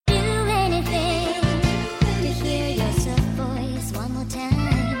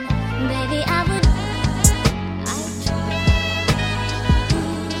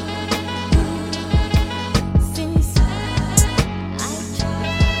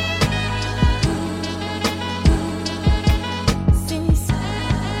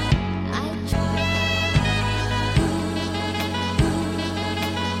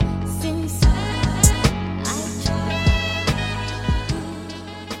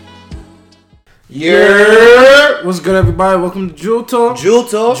Yeah. What's good, everybody? Welcome to Jewel Talk. Jewel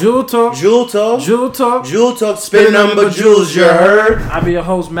Talk. Jewel Talk. Jewel Talk. Jewel Talk. Jewel Talk. Spin number jewels, you heard? I be your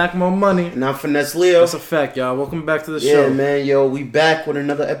host, Mac More Money. And I'm Finesse Leo. That's a fact, y'all. Welcome back to the show. Yeah, man. Yo, we back with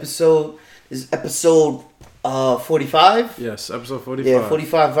another episode. This is episode 45? Yes, episode 45. Yeah,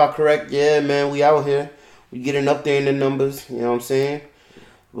 45 if I'm correct. Yeah, man. We out here. We getting up there in the numbers. You know what I'm saying?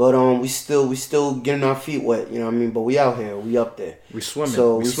 But we still getting our feet wet, you know what I mean? But we out here, we up there. We swimming.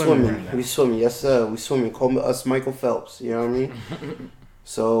 So we swimming. Right, We swimming, yes sir. We swimming. Call us Michael Phelps, you know what I mean?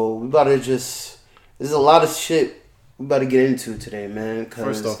 So we about to there's a lot of shit we about to get into today, man.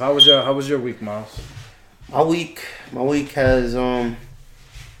 First off, how was your week, Miles? My week has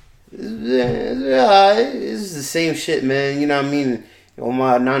it's the same shit, man. You know what I mean? On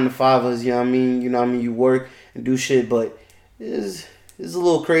my 9 to 5ers, you know what I mean? You know what I mean? You work and do shit, but it's a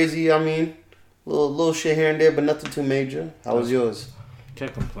little crazy, I mean. Little shit here and there, but nothing too major. How was yours?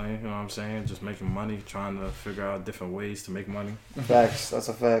 Can't complain, you know what I'm saying? Just making money, trying to figure out different ways to make money. Facts, that's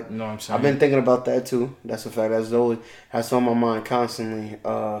a fact. You know what I'm saying? I've been thinking about that too. That's a fact. That's on my mind constantly.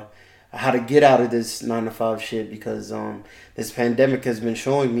 How to get out of this 9 to 5 shit because this pandemic has been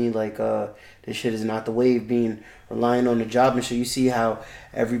showing me like this shit is not the wave, being relying on the job and shit. You see how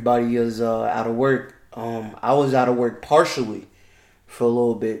everybody is out of work. I was out of work partially for a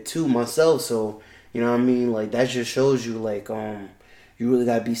little bit too myself, so you know what I mean, like that just shows you like you really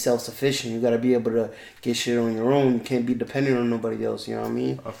gotta be self-sufficient. You gotta be able to get shit on your own. You can't be dependent on nobody else, you know what I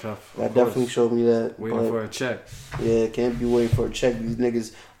mean? That definitely showed me that. Waiting for a check. Yeah, can't be waiting for a check. These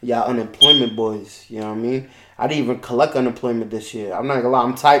niggas, y'all unemployment boys, you know what I mean? I didn't even collect unemployment this year. I'm not gonna lie,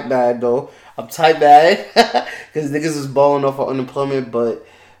 I'm tight bad though. I'm tight bad because niggas is balling off of unemployment, but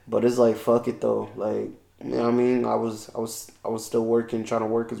it's like fuck it though, like. You know what I mean? I was still working, trying to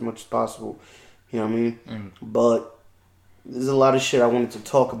work as much as possible. You know what I mean? But there's a lot of shit I wanted to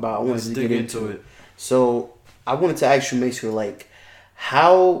talk about. I wanted to get into it. So I wanted to ask you, Mason, like,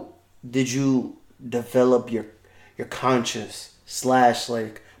 how did you develop your conscience /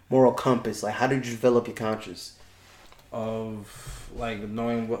 like moral compass? Like, how did you develop your conscience? Of like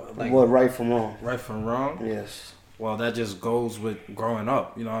knowing what right from wrong. Right from wrong? Yes. Well, that just goes with growing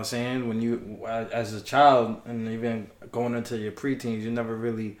up. You know what I'm saying? When you, as a child, and even going into your preteens, you never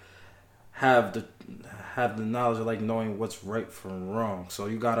really have the knowledge of like knowing what's right from wrong. So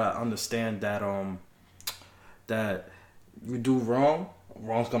you gotta understand that that you do wrong,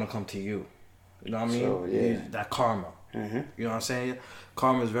 wrong's gonna come to you. You know what I mean? So, yeah. That karma. Mm-hmm. You know what I'm saying?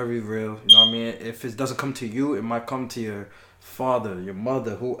 Karma is very real. You know what I mean? If it doesn't come to you, it might come to your father, your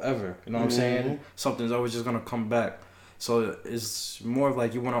mother, whoever. You know what I'm saying? Something's always just gonna come back. So it's more of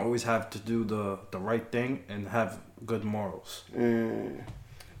like you want to always have to do the right thing and have good morals. Yeah,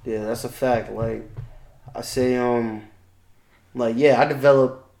 that's a fact. Like I say, like yeah, I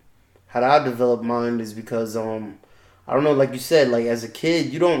develop mine is because I don't know, like you said, like as a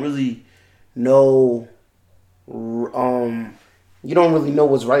kid, you don't really know, what's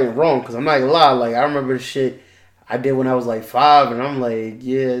right and wrong. Cause I'm not gonna lie, like I remember the shit I did when I was like 5, and I'm like,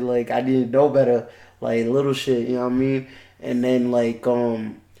 yeah, like I didn't know better, like little shit, you know what I mean? And then like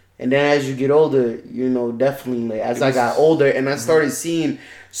and then as you get older, you know, definitely like as I got older and I started seeing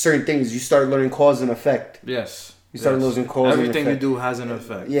certain things, you start learning cause and effect. Yes. You start learning cause and effect. Everything you do has an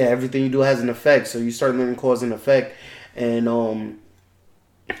effect. Yeah, everything you do has an effect. So you start learning cause and effect, and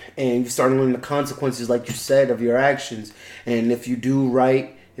you start learning the consequences, like you said, of your actions. And if you do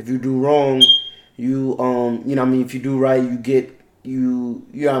right, if you do wrong, you know what I mean, if you do right, you get you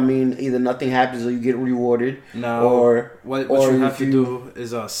know what I mean, either nothing happens or you get rewarded. No, or what you have to do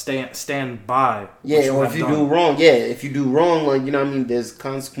is stand by. Yeah, or if you do wrong, if you do wrong, like you know what I mean, there's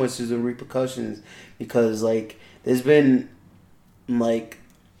consequences and repercussions, because like there's been like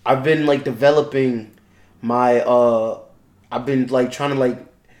I've been like developing my I've been like trying to like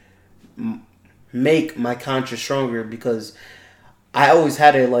make my conscience stronger, because I always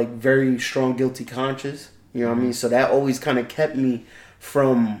had a like very strong guilty conscience, you know what I mean? So that always kind of kept me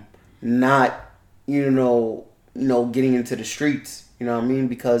from not, you know, getting into the streets, you know what I mean?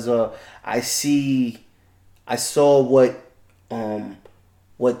 Because I saw what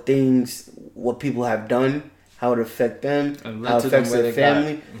people have done, how it affect them, how it affects their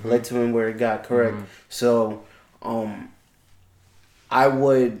family, led to them where it got, correct. So I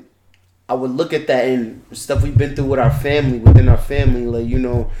would look at that and stuff we've been through with our family, within our family, like, you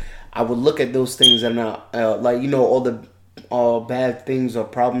know, I would look at those things and like, you know, all the bad things or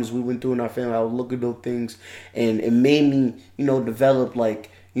problems we went through in our family. I would look at those things, and it made me, you know, develop like,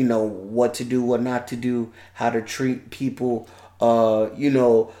 you know, what to do, what not to do, how to treat people, you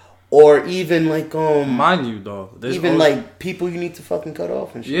know, or even like mind you though, even like people you need to fucking cut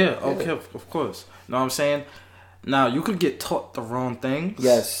off and shit. Yeah, okay, of course. Know what I'm saying? Now you could get taught the wrong things.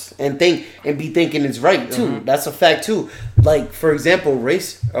 Yes, and be thinking it's right too. That's a fact too. Like for example,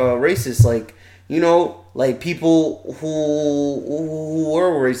 racist, like like people who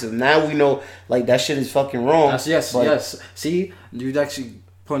were racist. Now we know like that shit is fucking wrong. Yes. See, you actually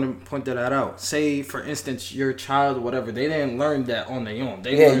pointed that out. Say for instance, your child or whatever, they didn't learn that on their own.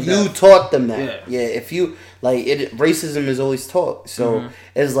 You taught them that. Yeah. If you like it, racism is always taught. So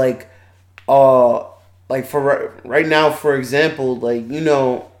it's like, like for right now, for example, like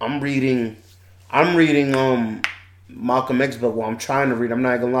I'm reading Malcolm X book. Well, I'm trying to read. I'm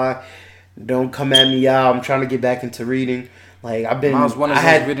not gonna lie. Don't come at me, y'all. I'm trying to get back into reading. Like I was one of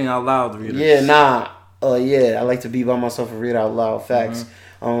those reading out loud readers. Yeah, nah. Yeah, I like to be by myself and read out loud. Facts.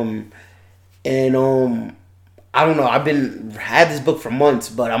 I don't know. I've had this book for months,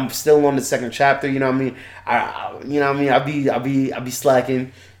 but I'm still on the second chapter. You know what I mean? I be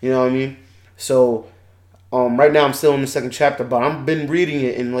slacking. You know what I mean? So, right now I'm still in the second chapter, but I've been reading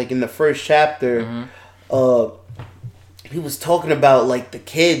it, and like in the first chapter, he was talking about like the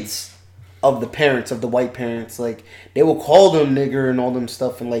kids of the parents, of the white parents, like they will call them nigger and all them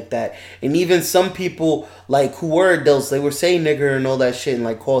stuff and like that, and even some people like who were adults, they were saying nigger and all that shit and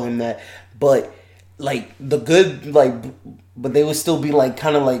like call him that, but like the good like, but they would still be like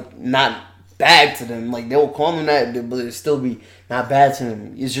kind of like not bad to them, like they will call them that, but it still be not bad to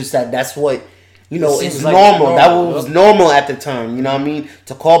them. It's just that's what it's like normal. That was normal at the time. You know what I mean?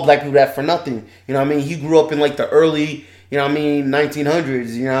 To call black people that for nothing. You know what I mean? He grew up in like the early,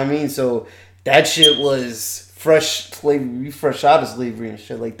 1900s, you know what I mean? So that shit was fresh slavery, fresh out of slavery and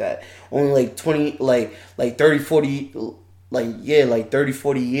shit like that. Only like 20, like 30, 40, like 30,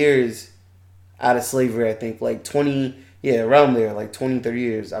 40 years out of slavery, I think. Like 20, around there, like 20, 30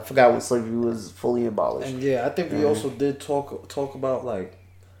 years. I forgot when slavery was fully abolished. And I think we also did talk about like,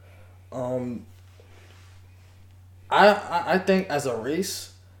 I think as a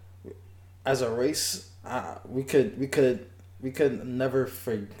race, we could never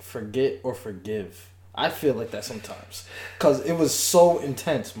forget or forgive. I feel like that sometimes because it was so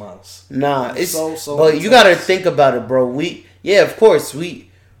intense, Miles. Nah, it's so. But intense. You gotta think about it, bro. Of course we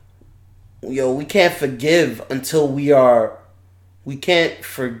can't forgive until we are. We can't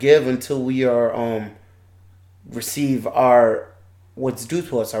forgive until we are receive our what's due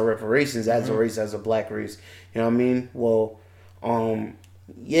to us, our reparations as a race, as a black race. You know what I mean? Well,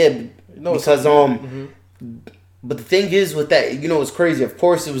 because but the thing is with that, it's crazy. Of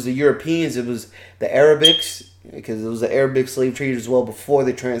course, it was the Europeans, it was the Arabics, because it was the Arabic slave trade as well before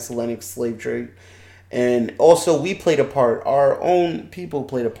the transatlantic slave trade, and also we played a part. Our own people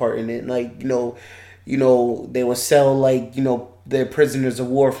played a part in it. Like they would sell like their prisoners of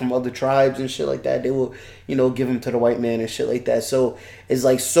war from other tribes and shit like that. They will give them to the white man and shit like that. So it's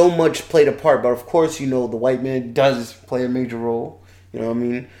like so much played a part. But of course, the white man does play a major role. You know what I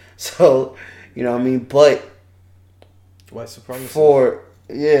mean? So but white supremacy.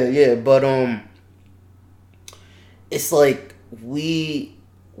 But it's like we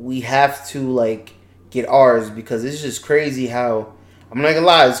have to like get ours, because it's just crazy how, I'm not gonna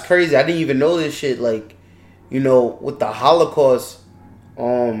lie, it's crazy. I didn't even know this shit, like, with the Holocaust,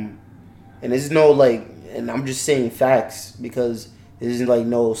 and there's no like, and I'm just saying facts because it isn't like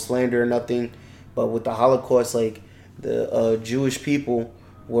no slander or nothing, but with the Holocaust, like the Jewish people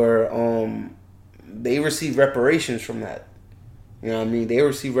were they received reparations from that. You know what I mean? They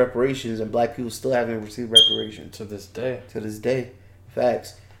received reparations, and black people still haven't received reparations to this day. To this day,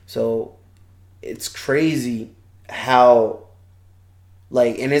 facts. So it's crazy how,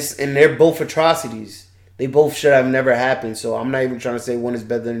 like, and they're both atrocities. They both should have never happened. So I'm not even trying to say one is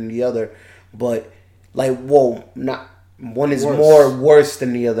better than the other, but like, not one is more worse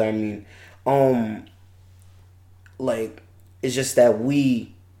than the other. I mean, like, it's just that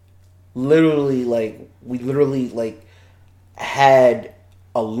we literally had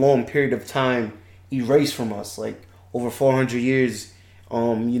a long period of time erased from us, like over 400 years,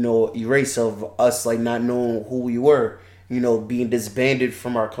 erase of us, like not knowing who we were, being disbanded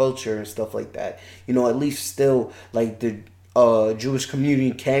from our culture and stuff like that. At least still, like, the Jewish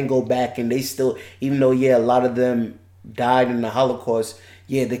community can go back, and they still, even though, a lot of them died in the Holocaust,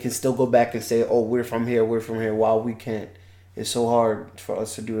 they can still go back and say, oh, we're from here, while we can't. It's so hard for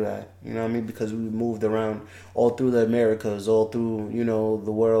us to do that, you know what I mean? Because we moved around all through the Americas, all through,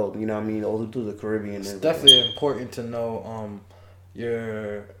 the world, you know what I mean? All through the Caribbean. It's definitely important to know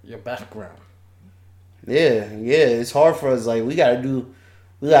your background. Yeah, it's hard for us. Like, we gotta do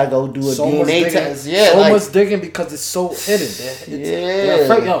We gotta go do a so DNA test. Yeah, so like, much digging because it's so hidden. They're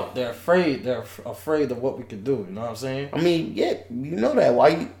afraid. Yo, they're afraid. They're afraid of what we could do. You know what I'm saying? I mean, yeah, you know that. Why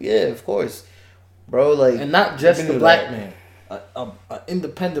you? Yeah, of course, bro. Like, and not just the black man. An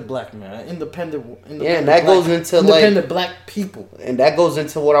independent black man, an independent yeah, and that goes into independent black people, and that goes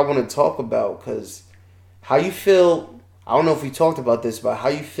into what I want to talk about, because how you feel. I don't know if we talked about this, but how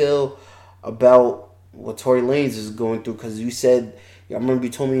you feel about what Tory Lanez is going through, because you said, I remember you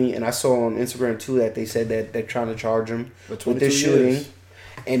told me, and I saw on Instagram too, that they said that they're trying to charge him with this shooting,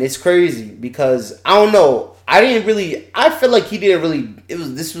 and it's crazy because I don't know. I feel like he didn't really.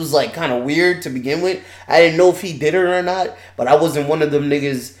 This was like kind of weird to begin with. I didn't know if he did it or not, but I wasn't one of them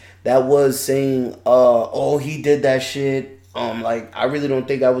niggas that was saying, "Oh, he did that shit." Like, I really don't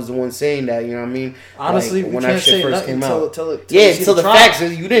think I was the one saying that. You know what I mean? Honestly, like, when that shit first came out, until the facts.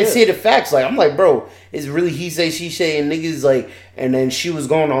 You didn't say the facts. Like, I'm like, bro, it's really he say, she say, and niggas like, and then she was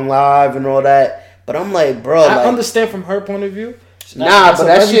going on live and all that. But I'm like, bro, I understand from her point of view. But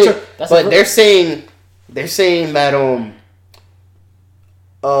that shit. But they're saying that they're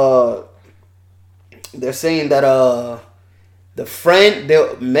saying that the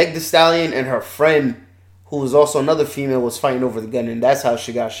friend, Meg Thee Stallion and her friend, who was also another female, was fighting over the gun, and that's how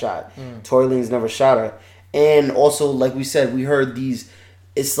she got shot. Tory Lanez never shot her. And also, like we said, we heard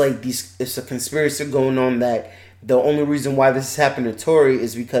it's a conspiracy going on that the only reason why this happened to Tory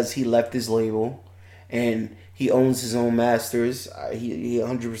is because he left his label, and he owns his own masters. He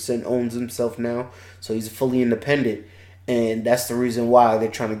 100% owns himself now, so he's fully independent. And that's the reason why they're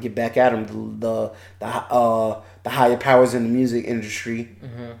trying to get back at him. The higher powers in the music industry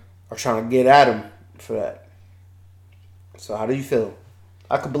are trying to get at him for that. So how do you feel?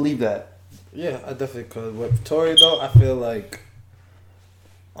 I could believe that. Yeah, I definitely could. With Tory though, I feel like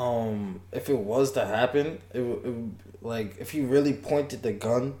if it was to happen, it would like if he really pointed the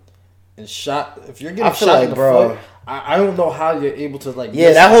gun and shot. If you're getting shot in the foot, I don't know how you're able to like.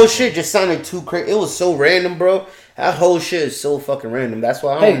 Yeah, that whole shit just sounded too crazy. It was so random, bro. That whole shit is so fucking random. That's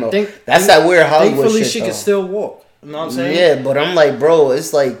why I don't know. That's that weird Hollywood thankfully shit. Thankfully, she can still walk. You know what I'm saying? Yeah, but I'm like, bro,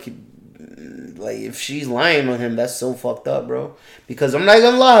 it's like if she's lying on him, that's so fucked up, bro. Because I'm not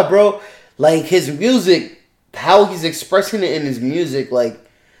gonna lie, bro. Like, his music, how he's expressing it in his music, like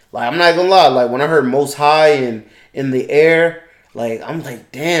I'm not gonna lie. Like, when I heard Most High and In the Air, like, I'm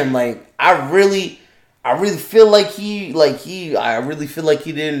like, damn, like, I really feel like he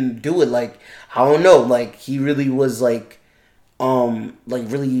didn't do it. Like, I don't know, like, he really was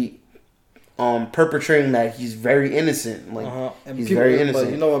really perpetrating that he's very innocent. Like, he's very innocent.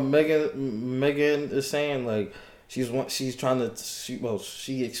 But you know what Megan is saying? Like, she explained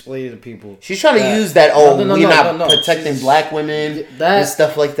to people. She's trying to use that. We're not protecting black women and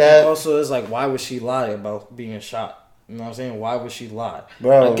stuff like that. Also, it's like, why would she lie about being shot? You know what I'm saying? Why would she lie?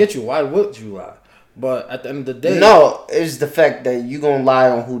 Bro, I get you. Why would you lie? But at the end of the day, no, it's the fact that you gonna lie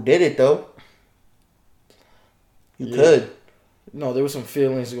on who did it though. You could. No, there was some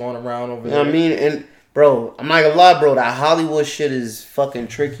feelings going around over there. You know what I mean? And bro, I'm not gonna lie, bro. That Hollywood shit is fucking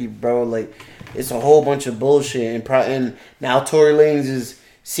tricky, bro. Like, it's a whole bunch of bullshit, and now Tory Lanez is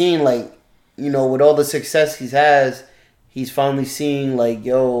seeing, like, you know, with all the success he's finally seeing, like,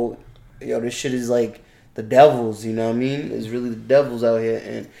 yo, this shit is like the devils. You know what I mean? It's really the devils out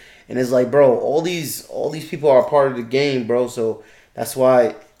here, and it's like, bro, all these people are a part of the game, bro. So that's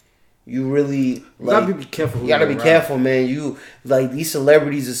why. You really like. You gotta be careful. You gotta be careful, man. You like, these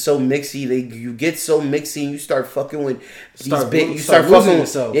celebrities are so mixy. You get so mixy, and you start fucking with you start losing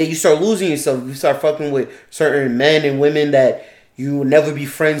yourself. Yeah, you start losing yourself. You start fucking with certain men and women that you will never be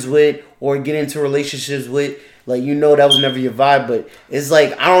friends with or get into relationships with. Like, you know, that was never your vibe. But it's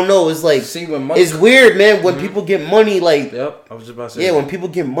like, I don't know. It's like, it's weird, man. When people get money, like, yep, I was just about to say. Yeah, when people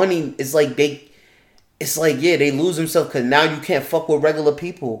get money, it's like they lose themselves because now you can't fuck with regular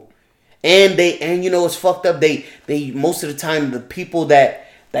people. And you know, it's fucked up. They most of the time, the people that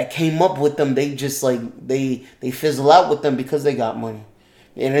came up with them, they just like they fizzle out with them because they got money.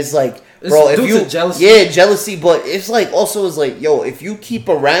 And it's like, bro, if you jealousy, but it's like, also, it's like, yo, if you keep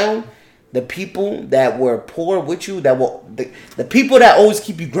around the people that were poor with you, that will the people that always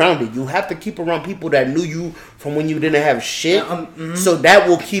keep you grounded. You have to keep around people that knew you from when you didn't have shit. So that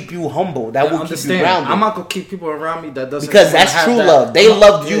will keep you humble. That will keep you grounded. I'm not gonna keep people around me that doesn't, because that's true love. They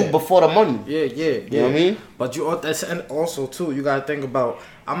loved you before the money. Yeah. You know what I mean? But and also too, you gotta think about.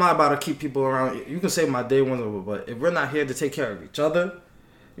 I'm not about to keep people around. You can say my day one's over, but if we're not here to take care of each other,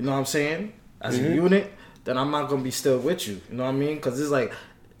 you know what I'm saying, as a unit, then I'm not gonna be still with you. You know what I mean? Because it's like.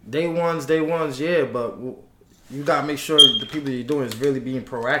 Day ones, yeah, but you gotta make sure the people you're doing is really being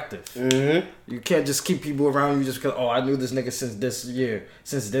proactive. Mm-hmm. You can't just keep people around you just because I knew this nigga since this year,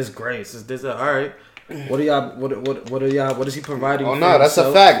 since this grade, since this. All right, what are y'all? What are y'all? What is he providing? Oh for no, that's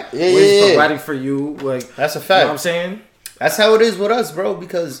himself? a fact. Yeah, What is he yeah. providing for you? Like That's a fact. You know what I'm saying? That's how it is with us, bro.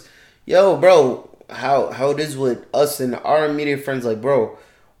 Because, yo, bro, how it is with us and our immediate friends, like, bro,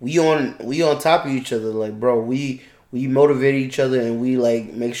 we on top of each other, like, bro, we motivate each other and we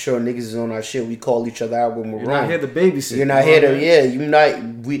like make sure niggas is on our shit. We call each other out when we're You're wrong. not here to babysit. You're not here to, yeah. You not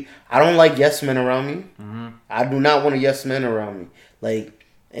we. I don't like yes men around me. Mm-hmm. I do not want a yes man around me. Like,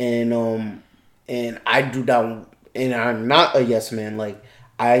 and I do not, and I'm not a yes man. Like,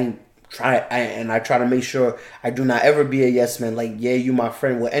 I try to make sure I do not ever be a yes man. Like, yeah, you my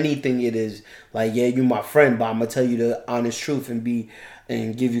friend with anything it is. Like, yeah, you my friend, but I'm gonna tell you the honest truth and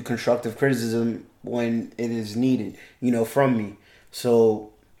give you constructive criticism when it is needed, from me.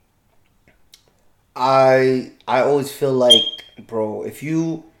 So I always feel like, bro, if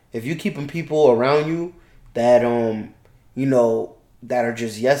you keeping people around you that that are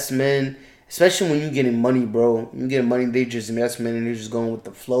just yes men. Especially when you getting money, bro. You getting money, they just yes men and they're just going with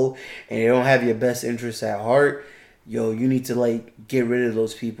the flow and they don't have your best interests at heart. Yo, you need to like get rid of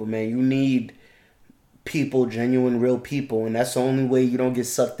those people, man. You need people, genuine, real people, and that's the only way you don't get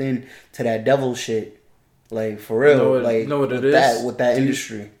sucked in to that devil shit. Like for real, with that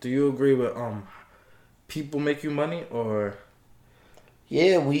industry. Do you agree with people make you money or?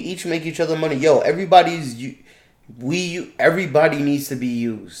 Yeah, we each make each other money. Yo, everybody needs to be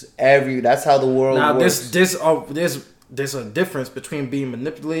used. That's how the world works. There's a difference between being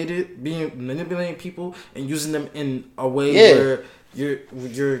manipulating people and using them in a way where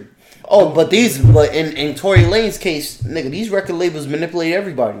you're. Oh, but in Tory Lane's case, nigga, these record labels manipulate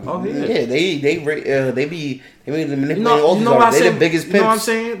everybody. Oh yeah, yeah, they manipulate all these artists. They the biggest pimps. You know what I'm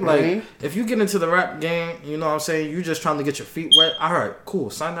saying? Like, mm-hmm. if you get into the rap game, you know what I'm saying, you just trying to get your feet wet. All right, cool,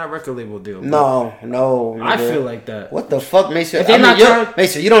 sign that record label deal. No, nigga. I feel like that. What the fuck, Mason?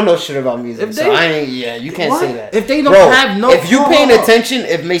 Mason, you don't know shit about music, you can't say that. If they don't have no, if you paying attention,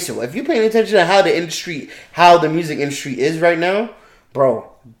 if you paying attention to how the music industry is right now, bro.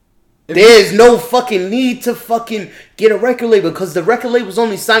 There's no fucking need to fucking get a record label because the record label's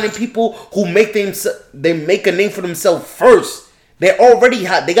only signing people who make a name for themselves first. They're already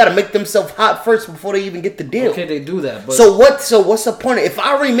hot. They gotta make themselves hot first before they even get the deal. Okay, they do that. But so what's the point? If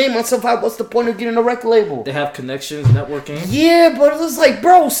I already made myself hot, what's the point of getting a record label? They have connections, networking. Yeah, but it's like,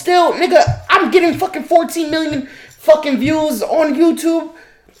 bro, still, nigga, I'm getting fucking 14 million fucking views on YouTube.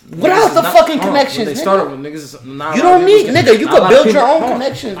 Without the fucking connections, they started with niggas. You don't need, nigga. You can build your own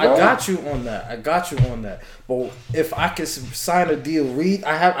connections, bro. I got you on that. But if I can sign a deal,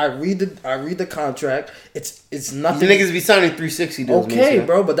 I read the contract. It's nothing. The niggas be signing 360 deals. Okay,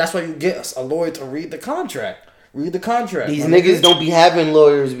 bro, but that's why you get a lawyer to read the contract. Read the contract. These niggas don't be having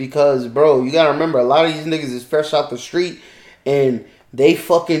lawyers because, bro, you gotta remember a lot of these niggas is fresh out the street and they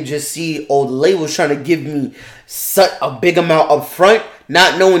fucking just see, the label's trying to give me such a big amount up front.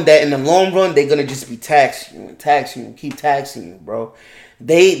 Not knowing that in the long run, they're going to just be taxing you, keep taxing you, bro.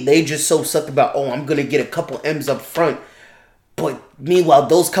 They just so sucked about, I'm going to get a couple M's up front. But meanwhile,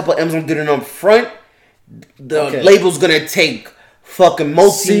 those couple M's I'm getting up front, the label's going to take fucking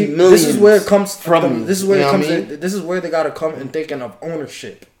multi-millions. This is where it comes from. Me. This is where it comes in. This is where they got to come in thinking of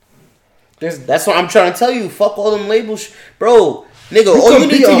ownership. That's what I'm trying to tell you. Fuck all them labels. Bro, nigga, all you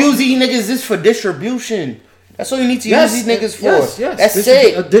need to use these niggas is for distribution. That's all you need to use these niggas for. Yes. That's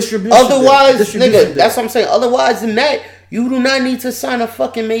it. A distribution. Otherwise, nigga, that's what I'm saying. Otherwise than that, you do not need to sign a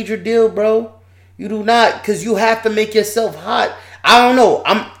fucking major deal, bro. You do not, because you have to make yourself hot. I don't know.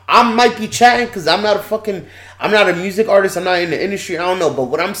 I might be chatting because I'm not a music artist. I'm not in the industry. I don't know. But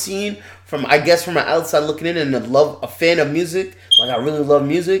what I'm seeing from an outside looking in and a fan of music, like I really love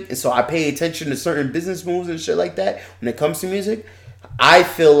music. And so I pay attention to certain business moves and shit like that when it comes to music. I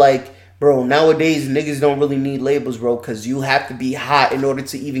feel like, bro, nowadays niggas don't really need labels, bro, because you have to be hot in order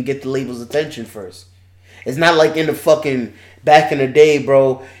to even get the label's attention first. It's not like in the fucking back in the day,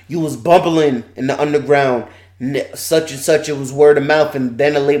 bro. You was bubbling in the underground, such and such. It was word of mouth, and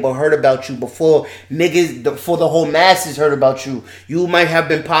then a label heard about you before before the whole masses heard about you. You might have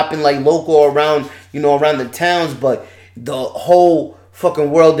been popping like local around the towns, but the whole fucking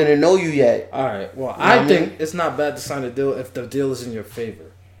world didn't know you yet. All right. Well, I think it's not bad to sign a deal if the deal is in your favor.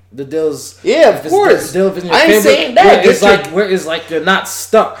 The deal's of course. The deal is in your I ain't favor, saying that. Where it's like you're not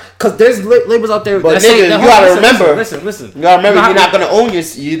stuck. Cause there's labels out there. But nigga, you gotta remember. Listen. You gotta remember. You're not gonna own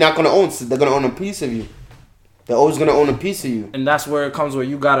You're not gonna own. They're gonna own a piece of you. They're always gonna own a piece of you. And that's where it comes where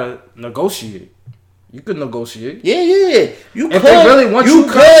you gotta negotiate. You could negotiate. Yeah. You If could. they really want You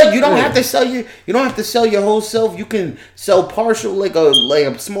you, could. You don't yeah. have to sell your. You don't have to sell your whole self. You can sell partial, like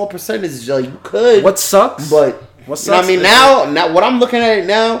a small percentage. Like you could. What sucks? But what you know what I mean, now what I'm looking at it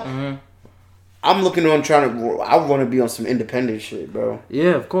now. Mm-hmm. I'm looking on trying to. I want to be on some independent shit, bro.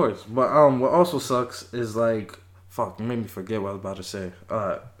 Yeah, of course. But what also sucks is like, fuck, you made me forget what I was about to say.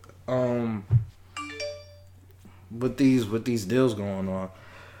 With these deals going on,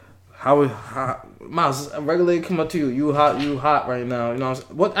 how Miles, a regulator come up to you, you hot right now. You know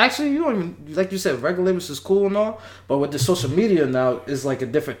what? Actually, you don't even, like you said, regulators is cool and all, but with the social media now, is like a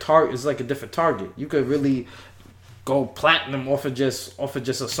different target. It's like a different target. You could really go platinum off of just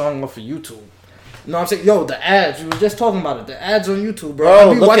a song off of YouTube. You know what I'm saying? Yo, the ads. We were just talking about it. The ads on YouTube, bro.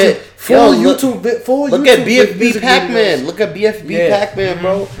 I be watching full YouTube. Look at BFB Pac-Man. Look at BFB Pac-Man,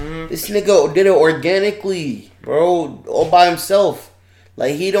 bro. Mm-hmm. This nigga did it organically, bro, all by himself.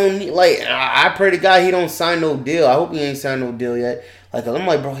 Like, he don't need, like, I pray to God he don't sign no deal. I hope he ain't signed no deal yet. Like, I'm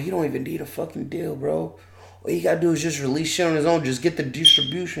like, bro, he don't even need a fucking deal, bro. All you gotta do is just release shit on his own. Just get the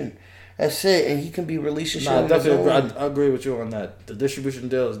distribution. That's it. And he can be releasing shit on his own. I agree with you on that. The distribution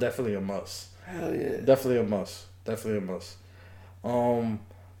deal is definitely a must. Hell yeah. Definitely a must.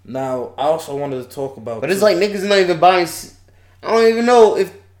 Now, I also wanted to talk about... But it's like niggas not even buying... I don't even know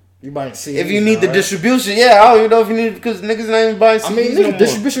if... You buying CDs if you need now, the right? distribution, yeah, I don't even know if you need, because niggas not even buying CDs. I mean, niggas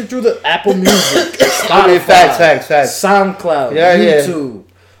distribution through the Apple Music, I mean, facts. SoundCloud, YouTube.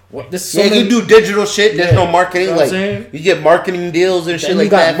 What, you do digital shit. There's no marketing. You know like you get marketing deals and shit like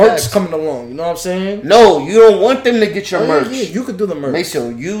that. You got merch coming along. You know what I'm saying? No, you don't want them to get your merch. Yeah, you could do the merch. Make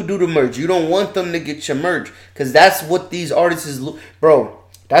sure you do the merch. You don't want them to get your merch because that's what these artists is, bro.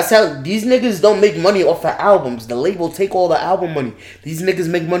 That's how these niggas don't make money off the albums. The label take all the album money. These niggas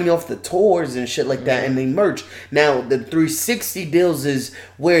make money off the tours and shit like that, and they merch. Now the 360 deals is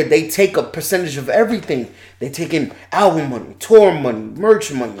where they take a percentage of everything. They taking album money, tour money,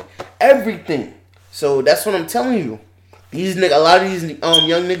 merch money, everything. So that's what I'm telling you. These a lot of these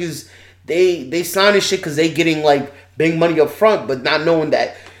young niggas, they signing shit because they getting like big money up front, but not knowing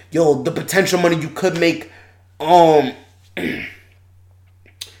that the potential money you could make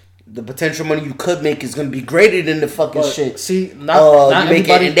the potential money you could make is gonna be greater than the fucking shit. See, not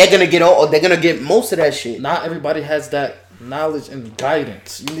everybody, and they're gonna get most of that shit. Not everybody has that knowledge and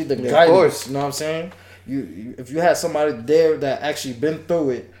guidance. You need the guidance. Of course. You know what I'm saying? You if you had somebody there that actually been through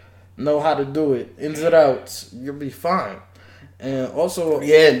it, know how to do it, ins and outs, you'll be fine. And also,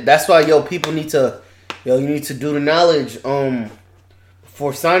 that's why people need to you need to do the knowledge.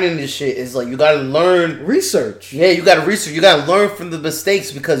 For signing this shit is like you gotta learn research. Yeah, you gotta research. You gotta learn from the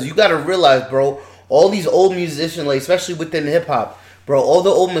mistakes because you gotta realize, bro, all these old musicians, like especially within hip hop, bro, all the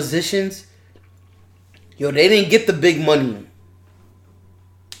old musicians, they didn't get the big money.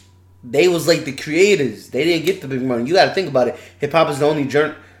 They was like the creators. They didn't get the big money. You gotta think about it. Hip hop is the only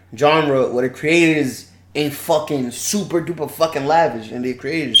genre where the creators ain't fucking super duper fucking lavish and they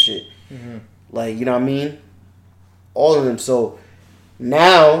created shit. Mm-hmm. Like, you know what I mean? All of them. So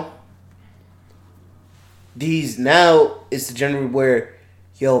now it's the genre where,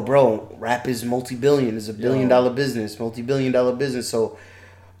 bro, rap is multi-billion. It's a billion-dollar business, multi-billion-dollar business. So,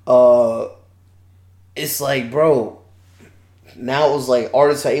 it's like, bro, now it's like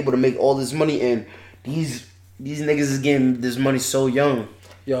artists are able to make all this money, and these niggas is getting this money so young.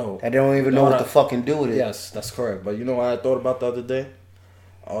 That they don't even know what to fucking do with it. Yes, that's correct. But you know what I thought about the other day?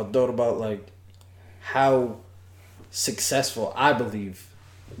 I thought about like how successful I believe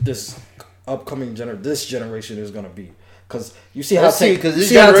this upcoming generation is gonna be. Cause you see how this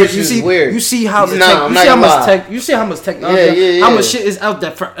generation is weird. You see how you see how much technology, how much shit is out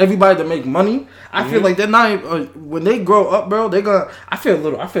there for everybody to make money. I feel like they're not when they grow up, bro. They're gonna. I feel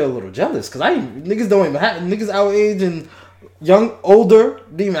a little jealous because niggas don't even have niggas our age and young, older,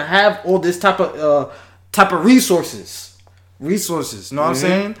 they even have all this type of resources. You know what I'm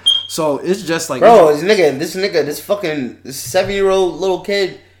saying? So it's just like, bro, this 7-year-old little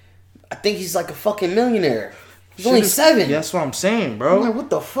kid, I think he's like a fucking millionaire. He's only 7. That's what I'm saying, bro. I'm like, what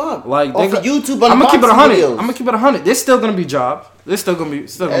the fuck? Like, off of YouTube, I'm gonna keep it 100. I'm gonna keep it 100. There's still gonna be jobs. There's still gonna be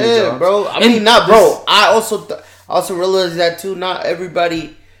jobs. Bro. I mean, not, bro. I also realized that too. Not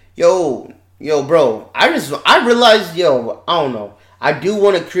everybody, bro. I realized, I don't know. I do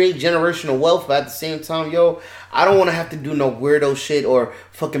want to create generational wealth, but at the same time, I don't want to have to do no weirdo shit or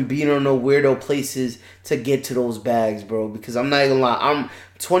fucking be on no weirdo places to get to those bags, bro. Because I'm not gonna lie,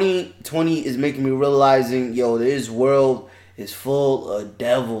 2020 is making me realizing, this world is full of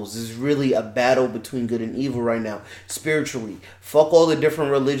devils. It's really a battle between good and evil right now, spiritually. Fuck all the different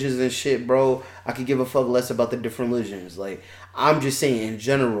religions and shit, bro. I could give a fuck less about the different religions. Like, I'm just saying in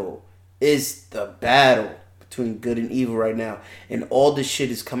general, is the battle between good and evil right now, and all this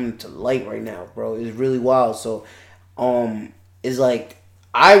shit is coming to light right now, bro. It's really wild. So, it's like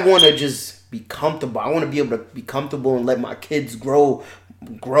I want to just be comfortable. I want to be able to be comfortable and let my kids grow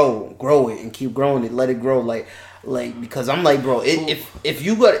it, and keep growing it, let it grow, like because I'm like, bro, if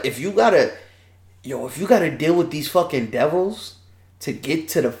you gotta deal with these fucking devils to get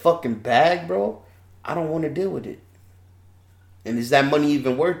to the fucking bag, bro, I don't want to deal with it. And is that money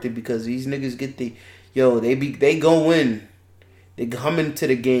even worth it? Because these niggas get they go in, they come into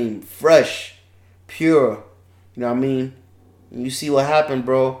the game fresh, pure. You know what I mean? And you see what happened,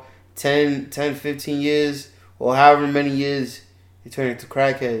 bro. 10, 15 years, or however many years, they turn into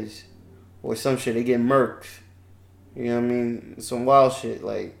crackheads. Or some shit, they get murked. You know what I mean? Some wild shit.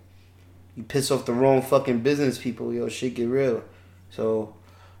 Like, you piss off the wrong fucking business people, yo, shit get real. So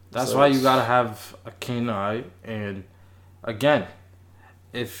that's why you gotta have a keen eye. And again,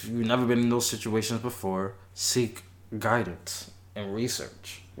 if you've never been in those situations before, seek guidance and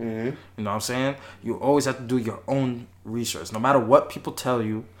research. Mm-hmm. You know what I'm saying? You always have to do your own research. No matter what people tell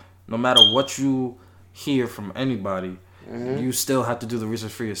you, no matter what you hear from anybody, you still have to do the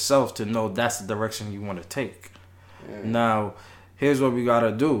research for yourself to know that's the direction you want to take. Now, here's what we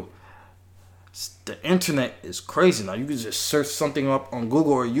gotta do. The internet is crazy now. You can just search something up on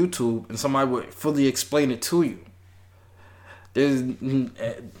Google or YouTube and somebody would fully explain it to you. This day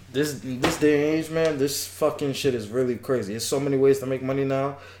and age, man, this fucking shit is really crazy. There's so many ways to make money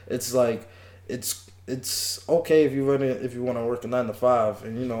now. It's like it's okay if you want to work a 9 to 5,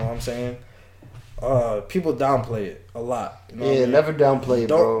 and you know what I'm saying. People downplay it a lot. You know what I mean? Never downplay it,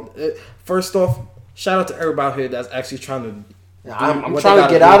 bro. First off, shout out to everybody here that's actually trying to. I'm trying to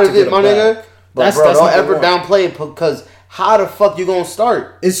get out of it, my nigga. But bro, don't ever downplay it, because how the fuck you gonna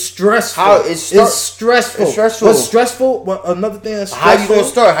start? It's stressful. It's stressful. What's stressful? Well, another thing that's stressful. How you gonna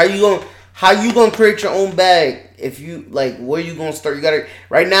start? How you gonna create your own bag? If you like, where you gonna start? You gotta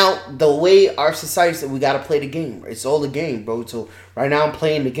right now. The way our society said, we gotta play the game. It's all the game, bro. So right now I'm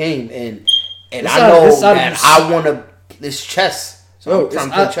playing the game, and I know that I wanna this chess. So I'm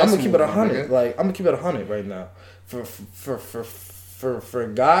gonna keep it 100. Like I'm gonna keep it 100 right now. For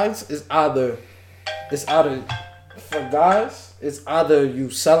guys, it's either you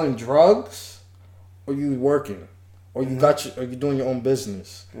selling drugs, or you working, or you or you doing your own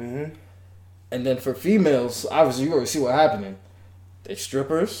business. Mm-hmm. And then for females, obviously you already see what's happening. They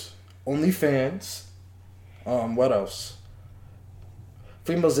strippers, OnlyFans. What else?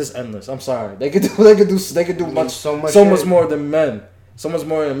 Females is endless. I'm sorry. They could do so much more than men. So much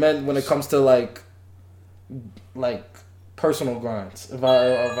more than men when it comes to like personal grinds. If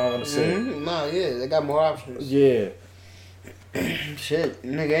I want to say. Nah, yeah, they got more options. Yeah. Shit,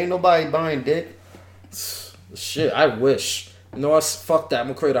 nigga, ain't nobody buying dick. Shit, I wish. You know what? Fuck that. I'm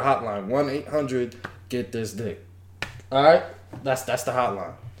gonna create a hotline. 1-800 get this dick. All right, that's the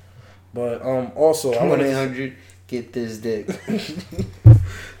hotline. But also 1-800 get this dick.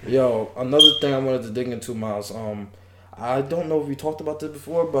 Yo, another thing I wanted to dig into, Miles. I don't know if we talked about this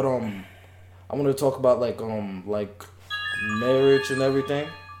before, but I wanted to talk about like marriage and everything.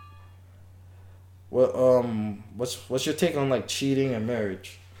 What's your take on like cheating and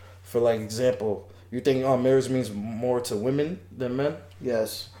marriage? For like example, you think marriage means more to women than men?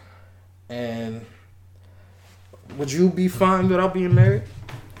 Yes. And would you be fine without being married?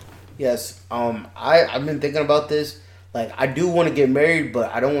 Yes. I've been thinking about this. Like, I do want to get married,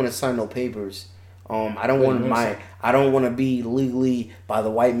 but I don't want to sign no papers. I don't want to be legally by the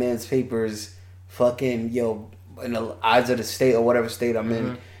white man's papers. Fucking in the eyes of the state or whatever state I'm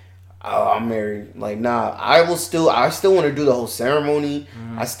in. I'm married. Like, nah, I still want to do the whole ceremony.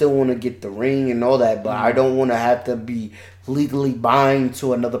 I still want to get the ring and all that, but I don't want to have to be legally bind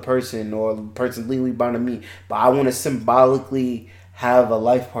to another person or the person legally bind to me. But I want to symbolically have a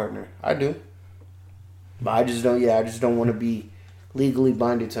life partner. I do. But I just don't want to be legally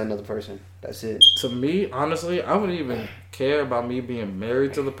binded to another person. That's it. To me, honestly, I wouldn't even care about me being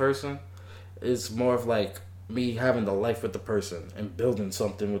married to the person. It's more of like me having the life with the person and building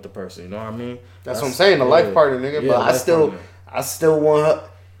something with the person. You know what I mean? That's what I'm saying. The life partner, nigga. Yeah, but I still want her.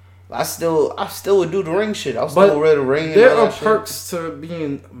 I still would do the ring shit. I'll still wear the ring. There are perks to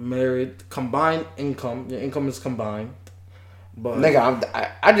being married. Combined income. Your income is combined. But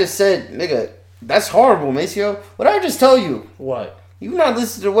nigga, I just said, nigga, that's horrible, Maceo. What did I just tell you? What? You not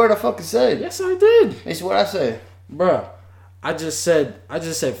listening to what I fucking said. Yes, I did. Maceo, what I say? Bruh, I just said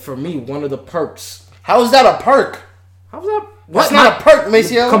for me, one of the perks. How is that a perk? How's that? That's not a perk,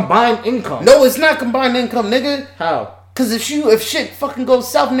 Maceo. Combined income. No, it's not combined income, nigga. How? Cause if shit fucking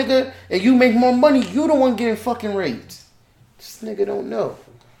goes south, nigga, and you make more money, you the one getting fucking raped. This nigga don't know.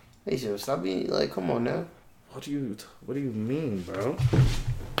 Hey, yo, stop being like, come on now. What do you mean, bro?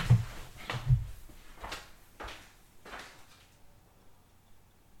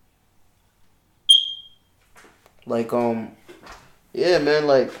 Like, yeah, man,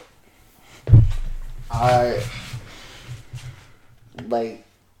 like, I, like,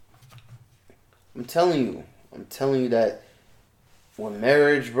 I'm telling you that with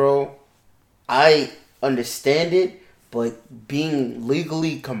marriage, bro, I understand it, but being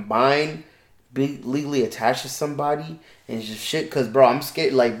legally combined, being legally attached to somebody, and just shit, cause bro, I'm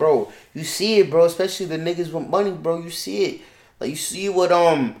scared. Like, bro, you see it, bro, especially the niggas with money, bro. You see it, like, you see what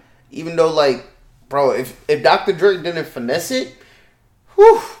even though like, bro, if Dr. Dre didn't finesse it,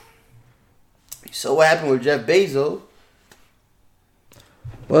 whew. So what happened with Jeff Bezos?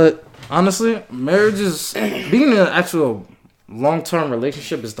 But honestly, marriage is being in an actual long-term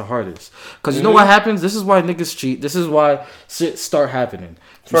relationship is the hardest. Cause you know what happens? This is why niggas cheat. This is why shit start happening.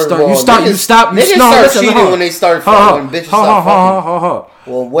 You stop. Niggas start cheating when they start fucking. When bitches start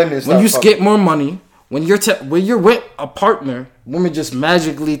fucking. Well, women start when you fucking. get more money, when you're with a partner, women just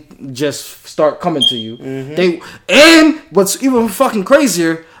magically just start coming to you. And what's even fucking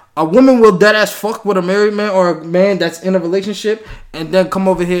crazier, a woman will dead ass fuck with a married man or a man that's in a relationship, and then come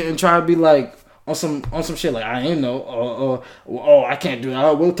over here and try to be like on some shit like I ain't know. I can't do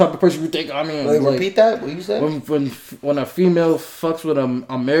that. What type of person you think I mean? Wait, like, repeat that. What you said? When a female fucks with a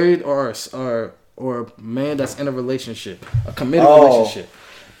married or a man that's in a relationship, a committed relationship.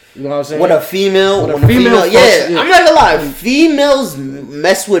 You know what I'm saying? When a female, yeah, I'm not gonna lie. Females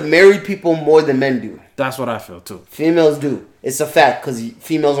mess with married people more than men do. That's what I feel too. Females do. It's a fact because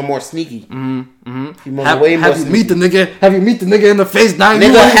females are more sneaky. Females are way more sneaky. Have you meet the nigga in the face? Now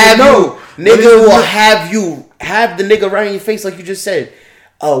nigga will have you have the nigga right in your face like you just said.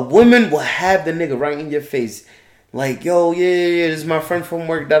 A woman will have the nigga right in your face, like yo, yeah, this is my friend from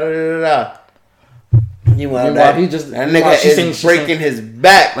work. Da da da da. Meanwhile, that nigga is breaking his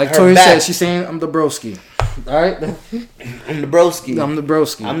back. Like Tori said, she's saying, I'm the broski. Alright? I'm the broski.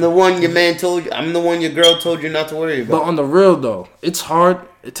 I'm the one your man told you. I'm the one your girl told you not to worry about. But on the real, though, it's hard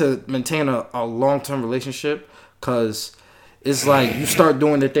to maintain a long-term relationship because it's like you start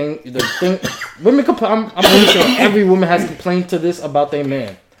doing the thing. Women complain. I'm pretty sure every woman has complained to this about their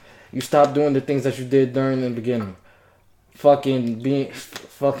man. You stop doing the things that you did during the beginning. First of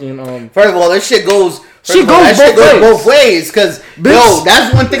all, this shit goes. Both ways. Cause yo,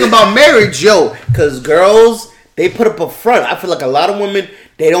 that's one thing about marriage, yo. Cause girls, they put up a front. I feel like a lot of women,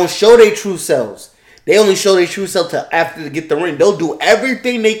 they don't show their true selves. They only show their true self till after they get the ring. They'll do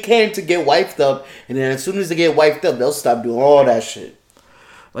everything they can to get wifed up, and then as soon as they get wifed up, they'll stop doing all that shit.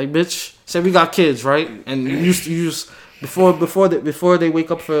 Like, bitch, say we got kids, right? And you use before they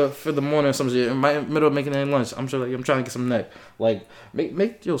wake up for the morning or something, in the middle of making their lunch, I'm sure like I'm trying to get some neck. Like,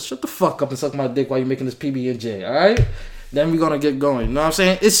 yo, shut the fuck up and suck my dick while you're making this PB&J, all right? Then we gonna get going. You know what I'm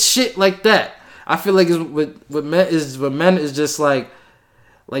saying? It's shit like that. I feel like it's with men is just like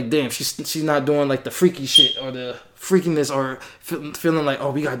damn, she's not doing like the freaky shit or the freakiness or feeling like,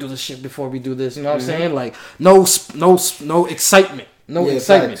 oh, we gotta do this shit before we do this. You know what I'm saying? Like no excitement. No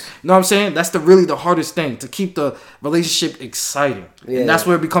excitement. Facts. You know what I'm saying? That's really the hardest thing, to keep the relationship exciting. Yeah. And that's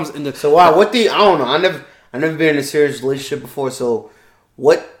where it becomes in the. So I don't know. I never been in a serious relationship before. So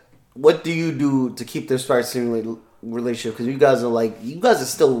what do you do to keep this stimulated relationship? Because you guys are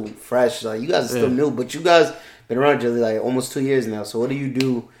still fresh. Like you guys are still new, but you guys been around each other like almost 2 years now. So what do you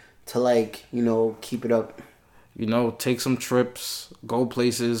do to keep it up? Take some trips, go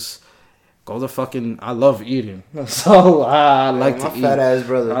places. Go to fucking. I love eating, so I like to eat. My fat ass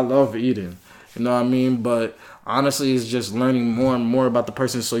brother. I love eating. You know what I mean? But honestly, it's just learning more and more about the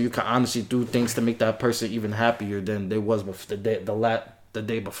person, so you can honestly do things to make that person even happier than they was the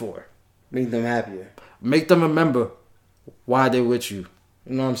day before. Make them happier. Make them remember why they with you.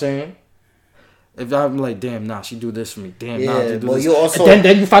 You know what I'm saying? If I'm like, damn, nah, she do this for me. Damn, nah, she do this. You also, and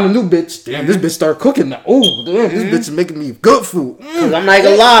then you find a new bitch. Damn, this bitch start cooking now. Oh, damn, this bitch is making me good food. Cause I'm not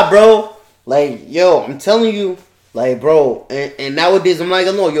gonna lie, bro. Like, yo, I'm telling you, like, bro, and nowadays, I'm not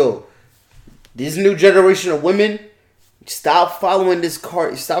gonna lie, yo, this new generation of women, stop following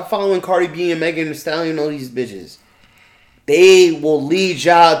Cardi B and Megan Thee Stallion and all these bitches. They will lead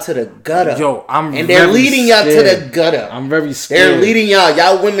y'all to the gutter. Yo, they're leading y'all to the gutter. I'm very scared. They're leading y'all.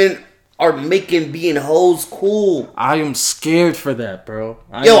 Y'all women are making being hoes cool. I am scared for that, bro.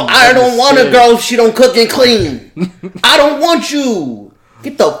 I don't want a girl if she don't cook and clean. I don't want you.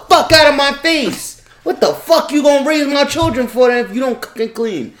 Get the fuck out of my face. What the fuck you gonna raise my children for if you don't cook and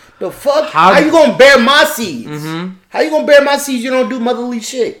clean? The fuck? How you gonna bear my seeds? How you gonna bear my seeds? You don't do motherly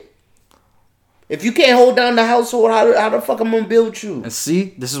shit. If you can't hold down the household, how the fuck I'm gonna build you? And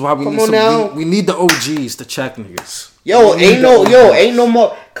see, this is why we we need the OGs to check niggas. Ain't no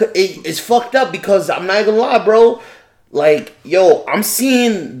more. It's fucked up because I'm not gonna lie, bro. Like, I'm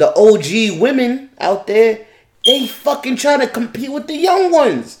seeing the OG women out there. They fucking trying to compete with the young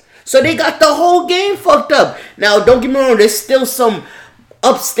ones. So they got the whole game fucked up. Now, don't get me wrong. There's still some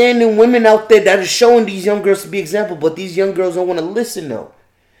upstanding women out there that are showing these young girls to be example, but these young girls don't want to listen though.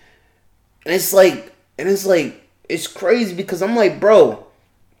 And it's like, it's crazy because I'm like, bro,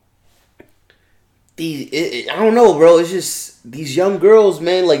 I don't know, bro. It's just these young girls,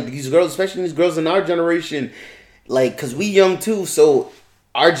 man. Like these girls, especially these girls in our generation, like, cause we young too. So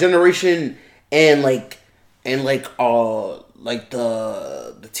our generation and like the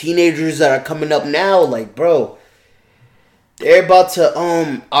teenagers that are coming up now, like, bro, they're about to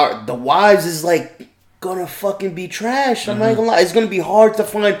the wives is like gonna fucking be trash. I'm not gonna lie. It's gonna be hard to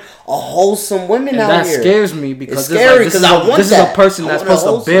find a wholesome women out here. That scares me because it's scary because this is a person that's supposed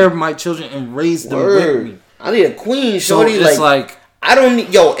to bear my children and raise them with me. I need a queen, so shorty. It's like I don't need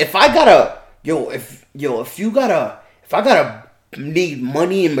if I gotta need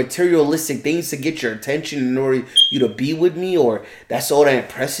money and materialistic things to get your attention in order you to be with me, or that's all that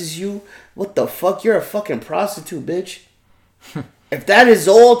impresses you. What the fuck? You're a fucking prostitute, bitch. If that is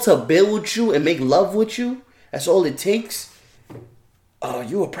all to build with you and make love with you, that's all it takes.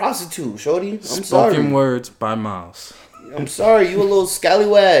 You a prostitute, shorty. I'm sorry. Spoken words by Miles. I'm sorry, you a little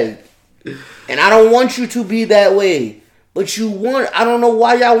scallywag. And I don't want you to be that way. But I don't know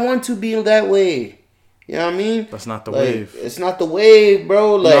why y'all want to be that way. You know what I mean? That's not the wave. It's not the wave,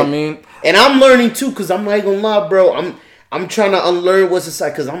 bro. Like, you know what I mean? And I'm learning too, because I'm not gonna lie, bro. I'm trying to unlearn what's inside,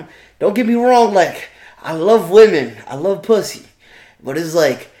 because don't get me wrong, like, I love women. I love pussy. But it's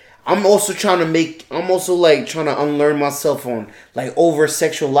like, I'm also trying to unlearn myself on, like,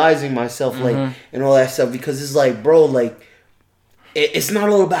 over-sexualizing myself, like, and all that stuff. Because it's like, bro, like, it's not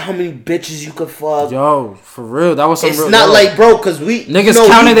all about how many bitches you could fuck. Yo, for real. That was some It's real, not like, bro, because niggas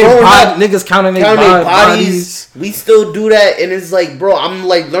counting their bodies. We still do that. And it's like, bro, I'm,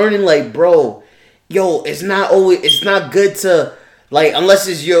 like, learning, like, bro, yo, it's not good to, like, unless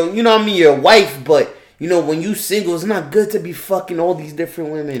it's your, you know what I mean, your wife, but... You know, when you single, it's not good to be fucking all these different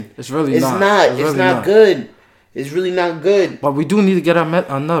women. It's really not. It's not good. It's really not good. But we do need to get a nut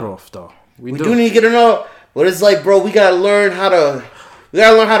off, though. We do need to get a nut. But it's like, bro, we gotta learn how to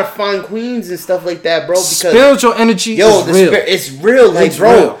find queens and stuff like that, bro. Because spiritual energy is real. It's real, like,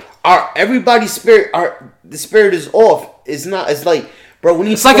 bro. Everybody's spirit, the spirit is off. It's not. It's like, bro, we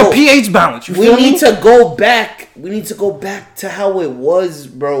need. It's like a pH balance. We need to go back. We need to go back to how it was,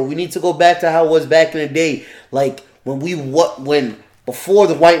 bro. We need to go back to how it was back in the day, like when before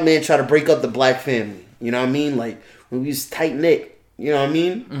the white man tried to break up the black family. You know what I mean? Like when we was tight knit. You know what I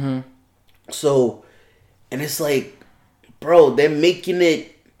mean? Mm-hmm. So, and it's like, bro, they're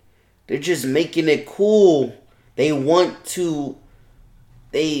just making it cool. They want to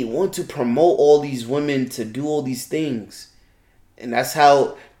promote all these women to do all these things. And that's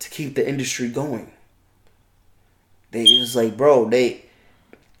how to keep the industry going. They just like, bro,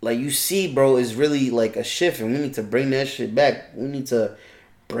 you see, bro, it's really like a shift, and we need to bring that shit back. We need to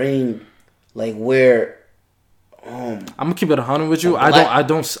bring, like, where, I'm gonna keep it 100 with you. I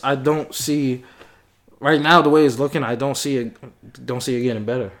don't see right now the way it's looking. I don't see it getting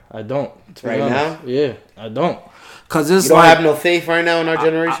better. I don't. Right now? Yeah, I don't. Cause it's you don't have no faith right now in our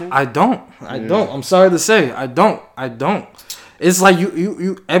generation. I don't. I'm sorry to say, I don't. It's like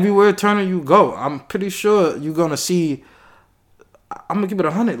you everywhere turning you go. I'm pretty sure you're gonna see. I'm gonna keep it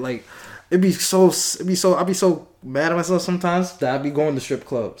 100. Like I'd be so mad at myself sometimes that I be going to strip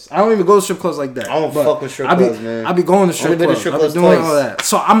clubs. I don't even go to strip clubs like that. I don't fuck with strip clubs, man. I be going to strip clubs. I be doing all that.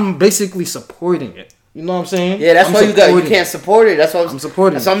 So I'm basically supporting it. You know what I'm saying? Yeah, that's why you can't support it. That's why I'm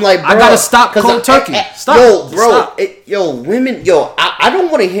supporting. So I'm like, bro, I gotta stop cold turkey. Stop, yo, bro, stop. Women, I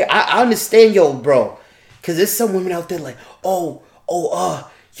don't want to hear. I understand, yo, bro, because there's some women out there like, I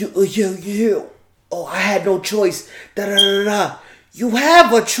had no choice. You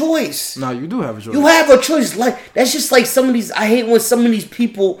have a choice. No, you do have a choice. You have a choice. Like, that's just like some of these. I hate when some of these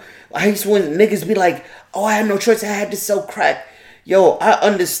people. I hate when niggas be like, "Oh, I had no choice. I had to sell crack." Yo, I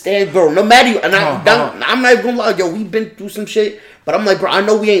understand, bro. No matter you, and I'm not even gonna lie. Yo, we been through some shit, but I'm like, bro, I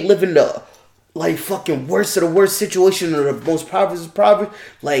know we ain't living the like fucking worst of the worst situation or the most poverty.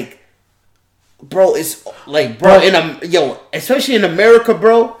 Like, bro, it's like, bro, especially in America,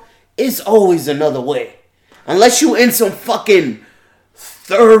 bro, it's always another way. Unless you in some fucking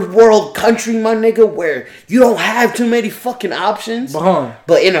third world country, my nigga, where you don't have too many fucking options.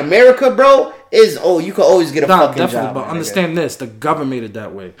 But in America, bro, you can always get a fucking definitely, job. But understand this: the government made it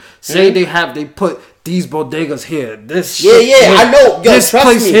that way. Say they put these bodegas here. This I know. Yo, this trust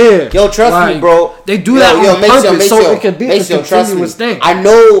place me. here. Yo, trust me, bro. They do that on purpose so it can be a trust continuous me. thing. I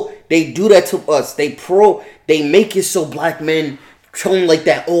know they do that to us. They make it so black men shown like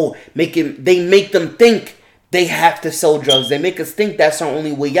that. They make them think they have to sell drugs. They make us think that's our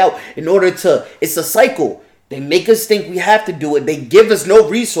only way out. It's a cycle. They make us think we have to do it. They give us no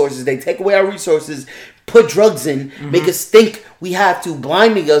resources. They take away our resources, put drugs in, make us think we have to,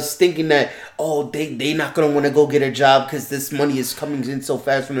 blinding us, thinking that, they not going to want to go get a job because this money is coming in so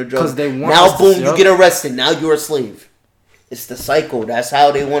fast from the drugs. Now, boom, you get arrested. Now you're a slave. It's the cycle. That's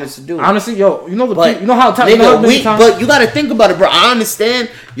how they want us to do it. Honestly, yo, you know how but you got to think about it, bro. I understand.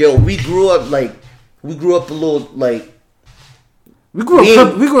 Yo, we grew up a little like. We grew up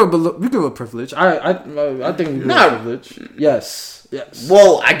privileged. I think we grew up privileged. Yes.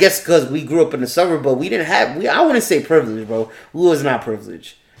 Well, I guess because we grew up in the suburb, but we didn't have. I wouldn't say privileged, bro. We was not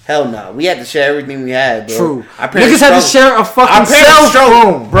privileged. Hell no. We had to share everything we had, bro. True. Niggas had to share a fucking cell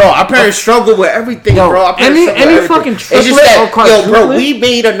phone, bro. Our parents struggled with everything, bro. Any fucking triplet or quadruplet. Bro, we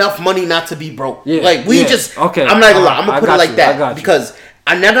made enough money not to be broke. Yeah, okay. I'm not gonna lie. I'm gonna put it like that because.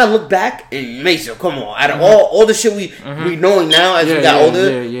 I now look back and Mason, come on, out of all the shit we knowing now as we got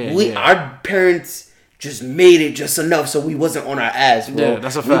older, our parents just made it just enough so we wasn't on our ass, bro. Yeah,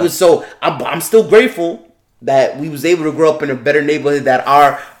 that's a fact. I'm still grateful that we was able to grow up in a better neighborhood that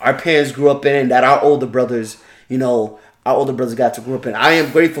our parents grew up in and that our older brothers got to grow up in. I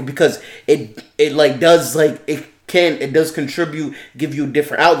am grateful because it does contribute, give you a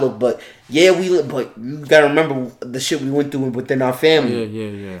different outlook, but you gotta remember the shit we went through within our family.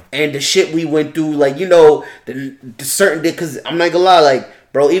 Yeah. And the shit we went through, the certain day, cause I'm not gonna lie,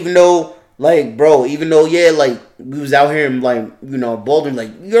 even though, we was out here in, Baldwin,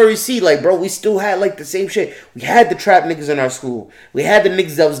 you already see, we still had, the same shit. We had the trap niggas in our school. We had the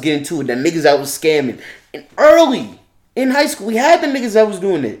niggas that was getting to it, the niggas that was scamming. And early, in high school, we had the niggas that was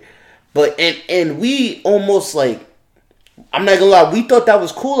doing it. But, and we almost, I'm not gonna lie, we thought that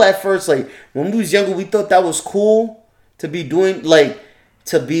was cool at first. When we was younger, we thought that was cool to be doing, get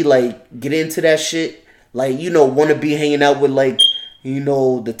into that shit. Want to be hanging out with,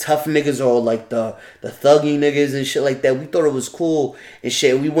 the tough niggas or, the thuggy niggas and shit like that. We thought it was cool and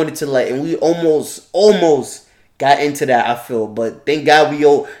shit. We wanted to, and we almost got into that, I feel. But thank God me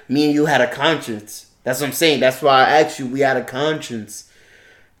and you had a conscience. That's what I'm saying. That's why I asked you, we had a conscience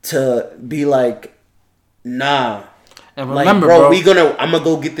to be nah. And remember, bro, I'm gonna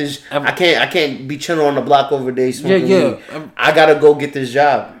go get this. I can't be chilling on the block over there smoking weed. I gotta go get this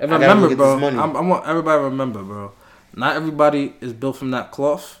job. And remember, bro, I want everybody to remember, bro. Not everybody is built from that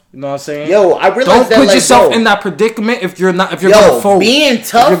cloth. You know what I'm saying? Yo, I realize don't put yourself in that predicament if you're gonna fold. Being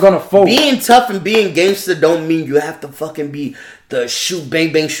tough and being gangster don't mean you have to fucking be the shoot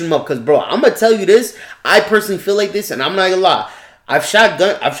bang bang shoot 'em up. Cause bro, I'm gonna tell you this. I personally feel like this, and I'm not gonna lie. I've shot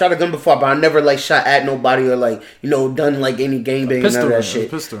a gun before, but I never shot at nobody or done any gangbang and none of that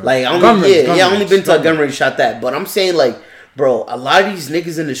shit. I only been to a gun range, shot that. But I'm saying bro, a lot of these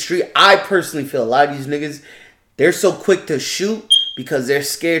niggas in the street, I personally feel a lot of these niggas, they're so quick to shoot because they're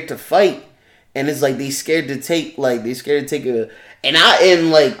scared to fight, and it's they scared to take a.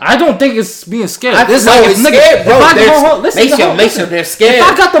 I don't think it's being scared. It's scared, bro. Mason, they're scared. If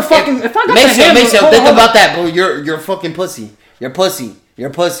I got the Mason, think about that, bro. You're fucking pussy. You're pussy.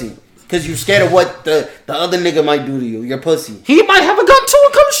 Because you're scared of what the other nigga might do to you. You're pussy. He might have a gun too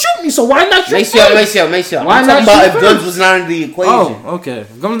and come shoot me, so why not shoot Mason. I'm talking about if guns was not in the equation. Oh, okay.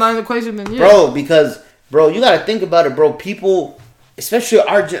 If guns not in the equation, then yeah. Bro, because, you gotta think about it, bro. People, especially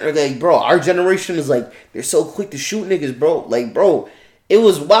our generation is they're so quick to shoot niggas, bro. bro, it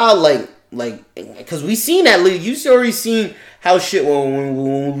was wild, because we seen that, you already seen how shit when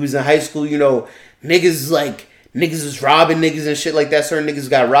we was in high school, niggas was robbing niggas and shit like that. Certain niggas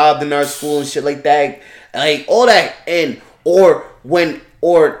got robbed in our school and shit like that. All that.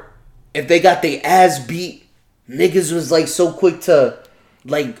 Or if they got their ass beat, niggas was so quick to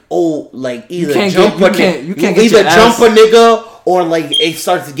either jump a nigga or it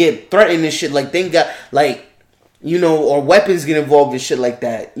starts to get threatened and shit. They got or weapons get involved and shit like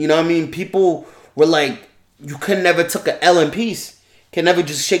that. You know what I mean? People were you could never took an L in peace. Can never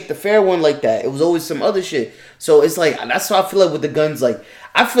just shake the fair one like that. It was always some other shit. So it's that's why I feel with the guns,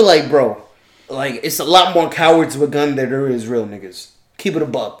 I feel bro, it's a lot more cowards with guns than there is real niggas. Keep it a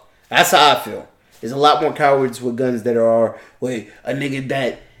buck. That's how I feel. There's a lot more cowards with guns that are a nigga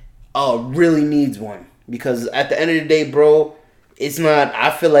that really needs one. Because at the end of the day, bro, it's not.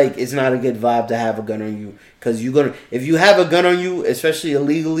 I feel it's not a good vibe to have a gun on you. Because if you have a gun on you, especially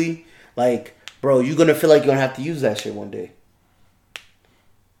illegally, bro, you're gonna feel like you're gonna have to use that shit one day.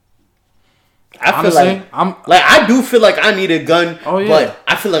 I feel like I do feel like I need a gun. Oh yeah, but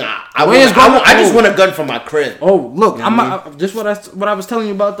I feel like I just want a gun for my crib. Oh look, you know just what I was telling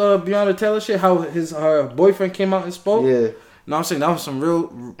you about the Breonna Taylor shit. How her boyfriend came out and spoke. Yeah. No, I'm saying that was some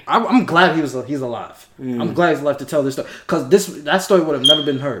real. I'm glad he's alive. I'm glad he's alive to tell this story because that story would have never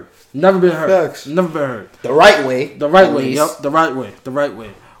been heard. Never been heard. Facts. Never been heard. The right way. The right way. Yep. The right way. The right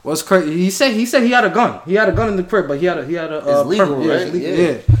way. What's crazy? He said he had a gun. He had a gun in the crib, but he had a. It's legal, right? It's legal.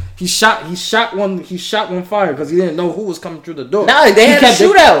 Yeah. He shot one fire because he didn't know who was coming through the door. Nah, they had a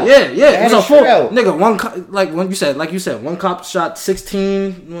shootout. Yeah. It was a full nigga. Like you said, one cop shot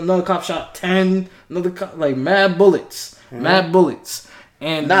 16, another cop shot 10, another cop mad bullets. Mad bullets.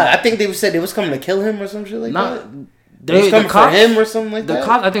 And I think they said they was coming to kill him or some shit like that. They was coming for him or something like that. The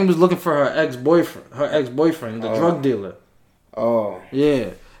cop I think was looking for her ex-boyfriend, the drug dealer. Oh.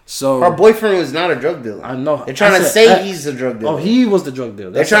 Yeah. So her boyfriend was not a drug dealer. I know. They're trying to say he's a drug dealer. Oh, he was the drug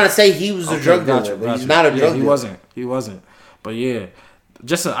dealer. They're trying to say he was a drug dealer, but he's not a drug dealer. He wasn't. But yeah,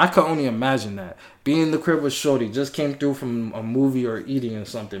 I could only imagine that. Being in the crib with Shorty, just came through from a movie or eating or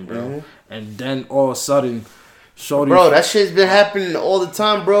something, bro. Mm-hmm. And then all of a sudden, Shorty... Bro, that shit's been happening all the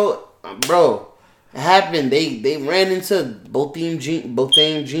time, bro. Bro, it happened. They ran into Botham Jean.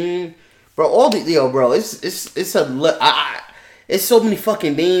 Bro, bro, it's so many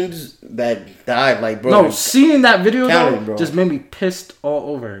fucking names that died, like, bro. No, seeing that video though, just made me pissed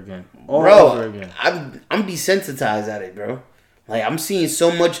all over again. All over again. I'm desensitized at it, bro. Like, I'm seeing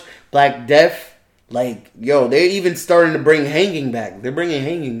so much Black Death. Like, yo, they're even starting to bring hanging back. They're bringing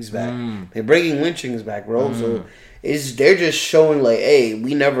hangings back. They're bringing lynchings back, bro. So they're just showing like, hey,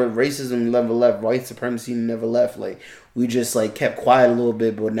 racism never left, white supremacy never left. Like, we just like kept quiet a little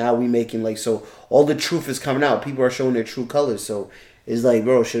bit, but now we making like, so all the truth is coming out. People are showing their true colors. So it's like,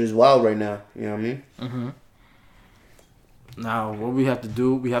 bro, shit is wild right now. You know what I mean? Mm-hmm. Now, what we have to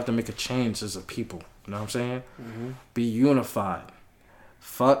do, we have to make a change as a people. You know what I'm saying? Mm-hmm. Be unified.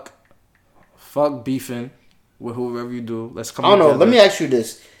 Fuck beefing with whoever you do. Let's come. I don't know. Let me ask you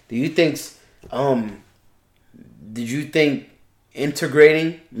this: did you think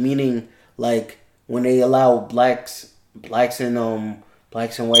integrating, meaning like when they allow blacks and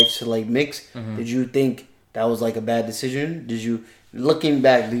whites to like mix? Mm-hmm. Did you think that was like a bad decision? Looking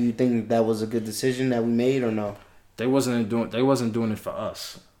back, do you think that was a good decision that we made or no? They wasn't doing it for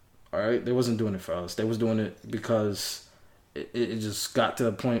us. All right, they wasn't doing it for us. They was doing it because it just got to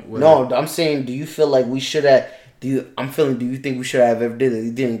the point where. No, I'm saying, do you feel like we should have? Do you think we should have ever did it?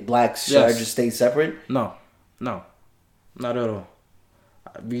 You think blacks should have just stayed separate? No, not at all.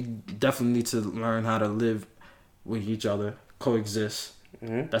 We definitely need to learn how to live with each other, coexist.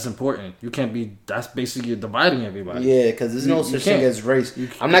 Mm-hmm. That's important. You can't be. That's basically dividing everybody. Yeah, because there's no such thing as race.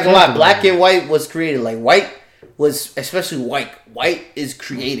 I'm not gonna lie. Black and white was created. Like white was, especially white. White is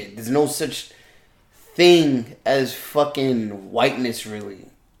created. There's no such thing as fucking whiteness, really.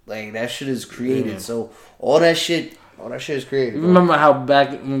 Like, that shit is created. Yeah. So all that shit is created. You remember how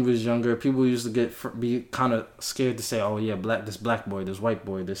back when we was younger, people used to be kind of scared to say, "Oh yeah, this black boy, this white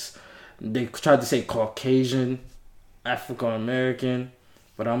boy, this." They tried to say Caucasian, African American,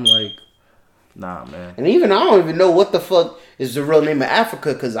 but I'm like, nah, man. And even I don't even know what the fuck is the real name of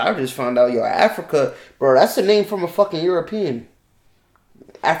Africa, because I just found out, Africa, bro, that's the name from a fucking European.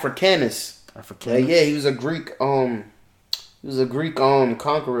 Africanus. Like, yeah, he was a Greek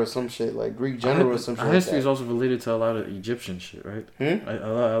conqueror or some shit, like Greek general or some shit. Our history is also related to a lot of Egyptian shit, right? A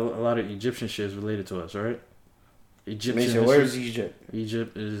lot of Egyptian shit is related to us, right? Egyptian. Where's Egypt?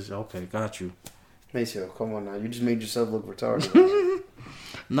 Egypt is okay. Got you. Maceo, come on now. You just made yourself look retarded.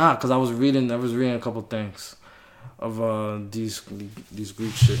 Nah, because I was reading a couple things of these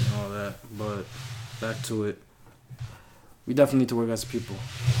Greek shit and all that. But back to it. We definitely need to work as people,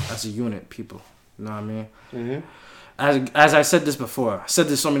 as a unit, people. You know what I mean? Mm-hmm. As I said this before, I said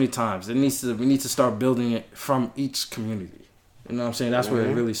this so many times. We need to start building it from each community. You know what I'm saying? That's where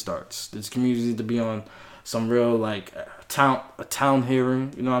it really starts. This community need to be on some real like a town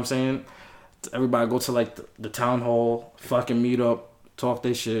hearing. You know what I'm saying? Everybody go to like the town hall, fucking meet up, talk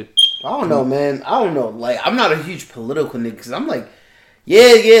their shit. I don't know, man. I don't know. Like, I'm not a huge political nigga because I'm like,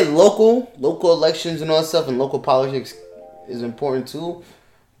 yeah, local elections and all that stuff, and local politics is important too.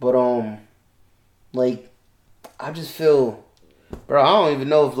 But like, I just feel, bro, I don't even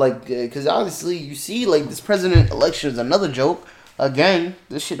know if like, because obviously you see like this president election is another joke. Again,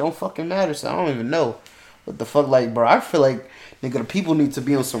 this shit don't fucking matter, so I don't even know what the fuck. Like, bro, I feel like, nigga, the people need to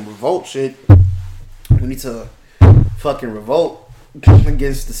be on some revolt shit. We need to fucking revolt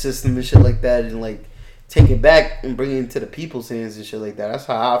against the system and shit like that, and like take it back and bring it into the people's hands and shit like that. That's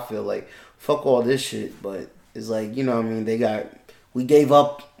how I feel. Like, fuck all this shit. But it's like, you know what I mean, we gave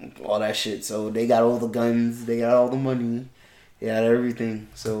up all that shit, so they got all the guns, they got all the money, they got everything.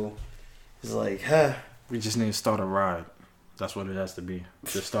 So it's like, we just need to start a riot. That's what it has to be.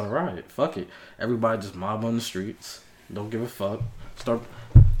 Just start a riot. Fuck it. Everybody just mob on the streets. Don't give a fuck.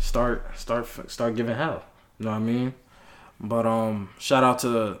 Start giving hell. You know what I mean? But shout out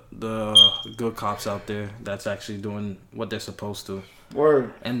to the good cops out there that's actually doing what they're supposed to.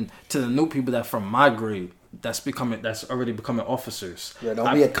 Word. And to the new people that from my grade that's already becoming officers. Yeah,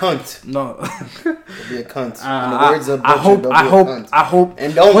 don't be a cunt. No. Don't be a cunt. In the words of Butcher, I hope.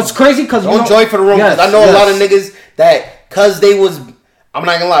 And don't. What's crazy because don't join for the wrong. Because I know a lot of niggas that because they was. I'm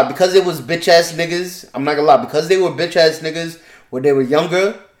not gonna lie. Because it was bitch ass niggas. I'm not gonna lie. Because they were bitch ass niggas when they were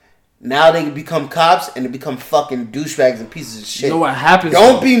younger. Now they become cops and they become fucking douchebags and pieces of shit. You know what happens?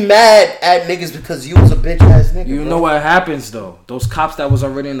 Don't be mad at niggas because you was a bitch ass nigga. You know what happens though? Those cops that was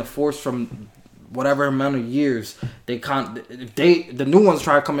already in the force from whatever amount of years, if the new ones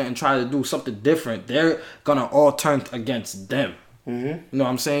try to come in and try to do something different, they're gonna all turn against them. Mm-hmm. You know what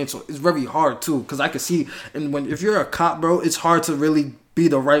I'm saying? So it's very hard too, because I can see, and if you're a cop, bro, it's hard to really be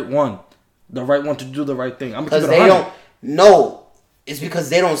the right one to do the right thing. I'm because they don't know. It's because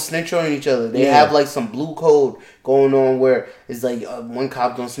they don't snitch on each other. They have like some blue code going on where it's like one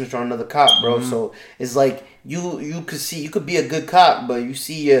cop don't snitch on another cop, bro. Mm-hmm. So it's like you could be a good cop, but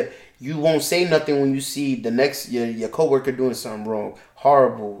you won't say nothing when you see the next your coworker doing something wrong,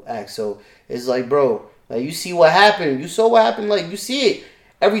 horrible act. So it's like, bro, like you see what happened. You saw what happened. Like you see it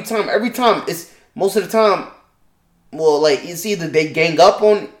every time. Every time it's most of the time. Well, like it's either they gang up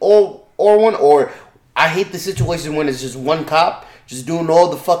on or one, or I hate the situation when it's just one cop just doing all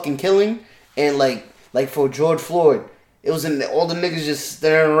the fucking killing. And like for George Floyd, it was all the niggas just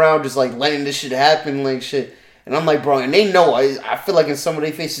staring around, just like letting this shit happen, like shit. And I'm like, bro, and they know. I feel like in some of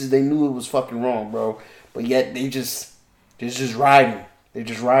their faces they knew it was fucking wrong, bro. But yet they're just riding. They're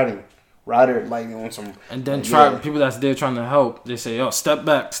just riding. Rider like on some. And then people that's there trying to help. They say, "Yo, step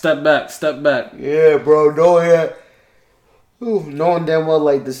back, step back, step back." Yeah, bro. Knowing damn well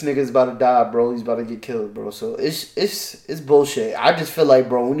like this nigga's about to die, bro. He's about to get killed, bro. So it's bullshit. I just feel like,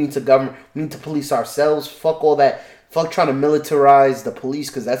 bro, we need to police ourselves. Fuck all that. Fuck trying to militarize the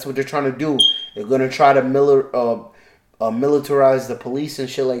police, because that's what they're trying to do. They're gonna try to militarize the police and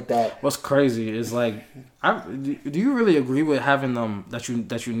shit like that. What's crazy is like, do you really agree with having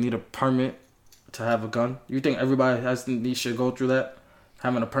that you need a permit to have a gun? You think everybody should go through that,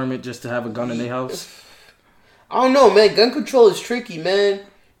 having a permit just to have a gun in their house? I don't know, man. Gun control is tricky, man.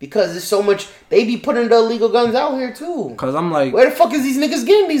 Because there's so much. They be putting the illegal guns out here, too. Because I'm like, where the fuck is these niggas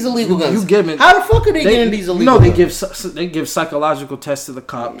getting these illegal guns? How the fuck are they getting these illegal guns? They give psychological tests to the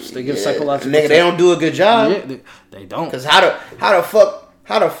cops. They give psychological tests. They don't do a good job. Yeah, they don't. Because how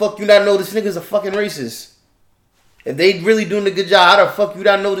the fuck you not know this nigga's a fucking racist? If they really doing a good job, how the fuck you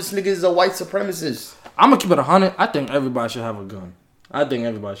not know this nigga is a white supremacist? I'm going to keep it 100. I think everybody should have a gun. At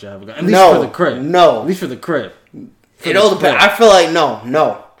least for the crib. No. At least for the crib. It all depends. I feel like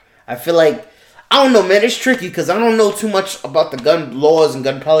no. I feel like, I don't know, man. It's tricky because I don't know too much about the gun laws and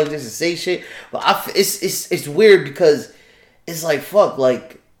gun politics and say shit. But it's weird because it's like, fuck,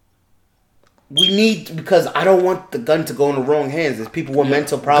 like, we need, because I don't want the gun to go in the wrong hands. There's people with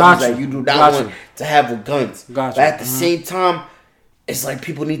mental problems that you do not want to have with guns. But at the same time, it's like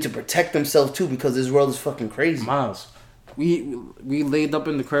people need to protect themselves too, because this world is fucking crazy. Miles, we laid up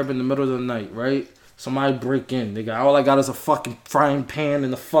in the crib in the middle of the night, right? Somebody break in. All I got is a fucking frying pan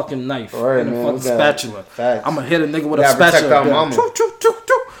and a fucking knife and a fucking spatula. I'm gonna hit a nigga with a spatula.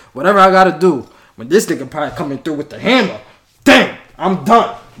 Whatever I gotta do. When this nigga probably coming through with the hammer, dang, I'm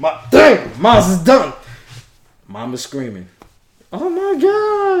done. Miles is done. Mama's screaming. Oh my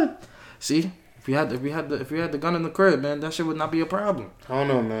god! See, if we had the gun in the crib, man, that shit would not be a problem. I don't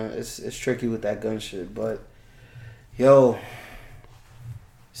know, man. It's tricky with that gun shit, but yo.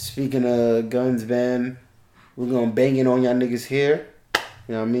 Speaking of guns, man, we're gonna bang it on y'all niggas here.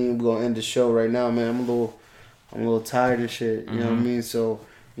 You know what I mean? We're gonna end the show right now, man. I'm a little tired and shit. You know what I mean? So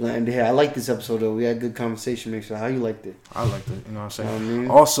we're gonna end it here. I like this episode though. We had good conversation. Make sure. How you liked it? I liked it. You know what I'm saying? You know what I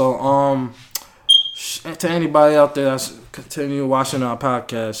mean? Also, to anybody out there that's continue watching our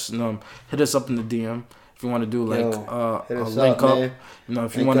podcast, hit us up in the DM. If you want to do like a link up, man.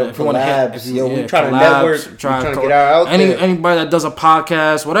 If you want to hit, we trying to network, we trying to get out there. Anybody that does a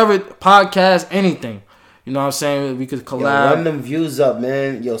podcast, whatever podcast, anything, you know what I'm saying, we could collab. Run them views up,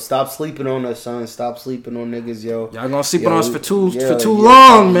 man. Yo, stop sleeping on us, son. Stop sleeping on niggas, yo. Y'all gonna sleep on us for too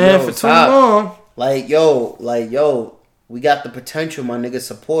long, man. For too long. Like yo, we got the potential, my nigga.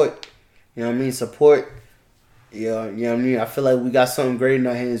 Support. You know what I mean? Support Yeah, you know what I mean? I feel like we got something great in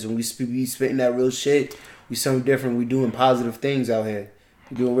our hands when we spitting that real shit. We something different. We doing positive things out here.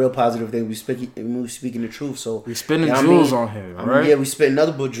 We doing real positive things. We speaking the truth. So We spinning you know jewels what I on here, mean? right? Yeah, we spitting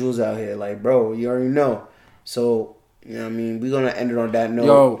other but jewels out here. Like, bro, you already know. So, you know what I mean? We're gonna end it on that note.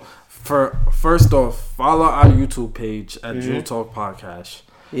 Yo, first off, follow our YouTube page at Jewel Talk Podcast.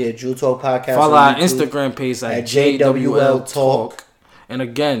 Yeah, Jewel Talk Podcast. Follow on our YouTube Instagram page at JWL Talk. And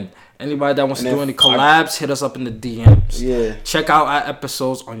again, anybody that wants to do any collabs, hit us up in the DMs. Yeah. Check out our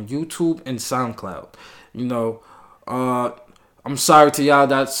episodes on YouTube and SoundCloud. You know, I'm sorry to y'all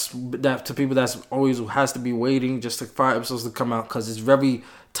to people that's always has to be waiting just for our episodes to come out because it's very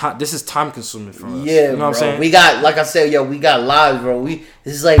this is time consuming for us. Yeah, you know what I'm saying? We got, like I said, we got lives, bro. This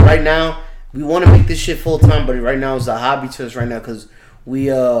is like right now. We want to make this shit full time, but right now it's a hobby to us right now because we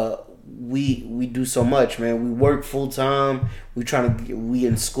do so much, man. We work full time. We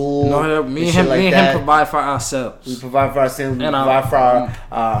in school. No, me and him provide for ourselves. We provide for ourselves. We provide for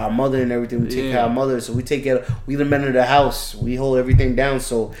our mother and everything. We take care of our mother, so we take care. We the men of the house. We hold everything down.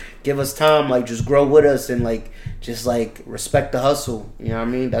 So give us time, like just grow with us and just respect the hustle. You know what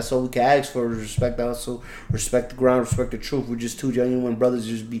I mean? That's all we can ask for is respect the hustle, respect the grind, respect the truth. We're just two genuine brothers,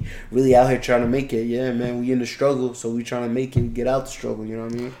 just be really out here trying to make it. Yeah, man, we in the struggle, so we trying to make it, get out the struggle. You know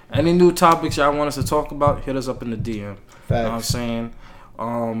what I mean? Any new topics y'all want us to talk about? Hit us up in the DM. Facts. You know what I'm saying?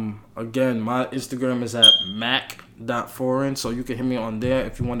 Again, my Instagram is at mac.foreign, so you can hit me on there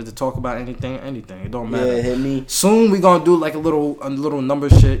if you wanted to talk about anything. It don't matter. Yeah, hit me. Soon we gonna do like a little number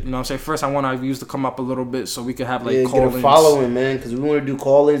shit. You know what I'm saying? First, I want our views to come up a little bit so we can have like call-ins. Get a following, man, because we want to do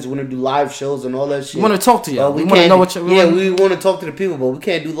call-ins, we want to do live shows and all that shit. We want to talk to y'all. We want to know what we want to talk to the people, but we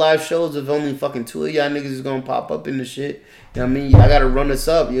can't do live shows if only fucking two of y'all niggas is gonna pop up in the shit. You know what I mean? Y'all gotta run us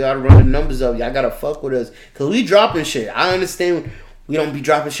up. You gotta run the numbers up. Y'all gotta fuck with us. Because we dropping shit. I understand we don't be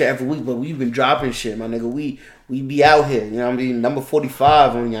dropping shit every week, but we've been dropping shit, my nigga. We be out here. You know what I mean? Number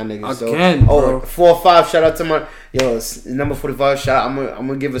 45 on y'all niggas. Again, bro. 4 or 5. Shout out to my... Yo, it's number 45. Shout out. I'm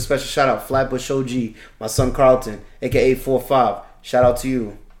gonna give a special shout out. Flatbush OG. My son Carlton, a.k.a. 4-5. Shout out to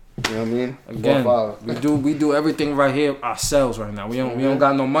you. You know what I mean? Again, 4-5. we do everything right here ourselves right now. We don't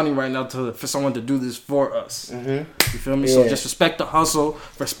got no money right now for someone to do this for us. You feel me? Yeah. So just respect the hustle,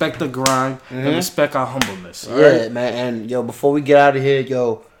 respect the grind, and respect our humbleness. Right? Man. And yo, before we get out of here,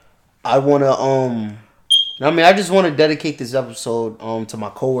 yo, I wanna I just want to dedicate this episode to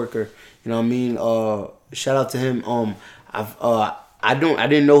my coworker. You know what I mean? Shout out to him. I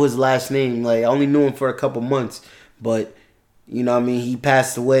didn't know his last name. Like I only knew him for a couple months, but you know what I mean? He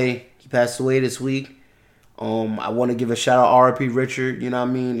passed away. He passed away this week. I want to give a shout out R.I.P. Richard. You know what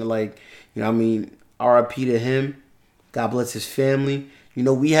I mean? R.I.P. to him. God bless his family. You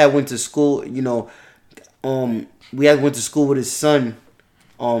know, we had went to school. You know, went to school with his son.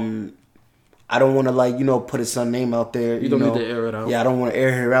 I don't want to put his son name out there. You don't need to air it out. Yeah, I don't want to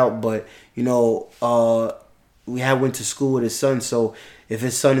air her out, but we went to school with his son. So if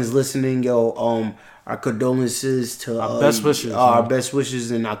his son is listening, our condolences to our best wishes. Our best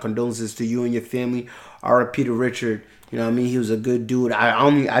wishes and our condolences to you and your family. R.I.P. to Richard. You know what I mean? He was a good dude.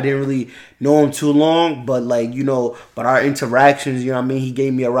 I didn't really know him too long, but but our interactions, you know what I mean? He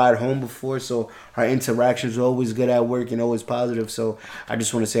gave me a ride home before, so our interactions were always good at work and always positive. So I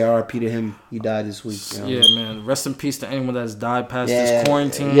just want to say R.I.P. to him. He died this week. You know yeah, man. Rest in peace to anyone that's died past this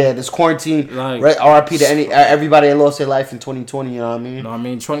quarantine. Yeah, this quarantine. R.I.P. to everybody that lost their life in 2020. You know what I mean? No, I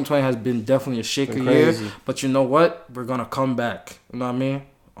mean 2020 has been definitely a shaky year, but you know what? We're gonna come back. You know what I mean?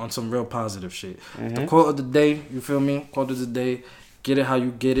 On some real positive shit. The quote of the day, you feel me? Quote of the day, get it how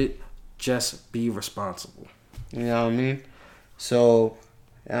you get it, just be responsible. You know what I mean? So,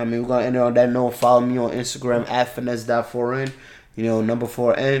 we're going to end it on that note. Follow me on Instagram at finesse.4n. Number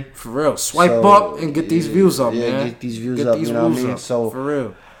 4n. For real. Swipe up and get these views up, man. Yeah, get these views up, you know what I mean? So, for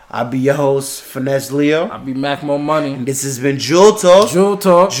real. I'll be your host, Finesse Leo. I'll be Mac More Money. And this has been Jewel Talk. Jewel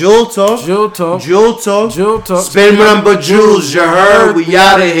Talk. Jewel Talk. Jewel Talk. Jewel Talk. Jewel Talk. Spend number jewels, you heard? We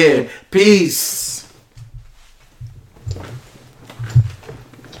out of here. Peace.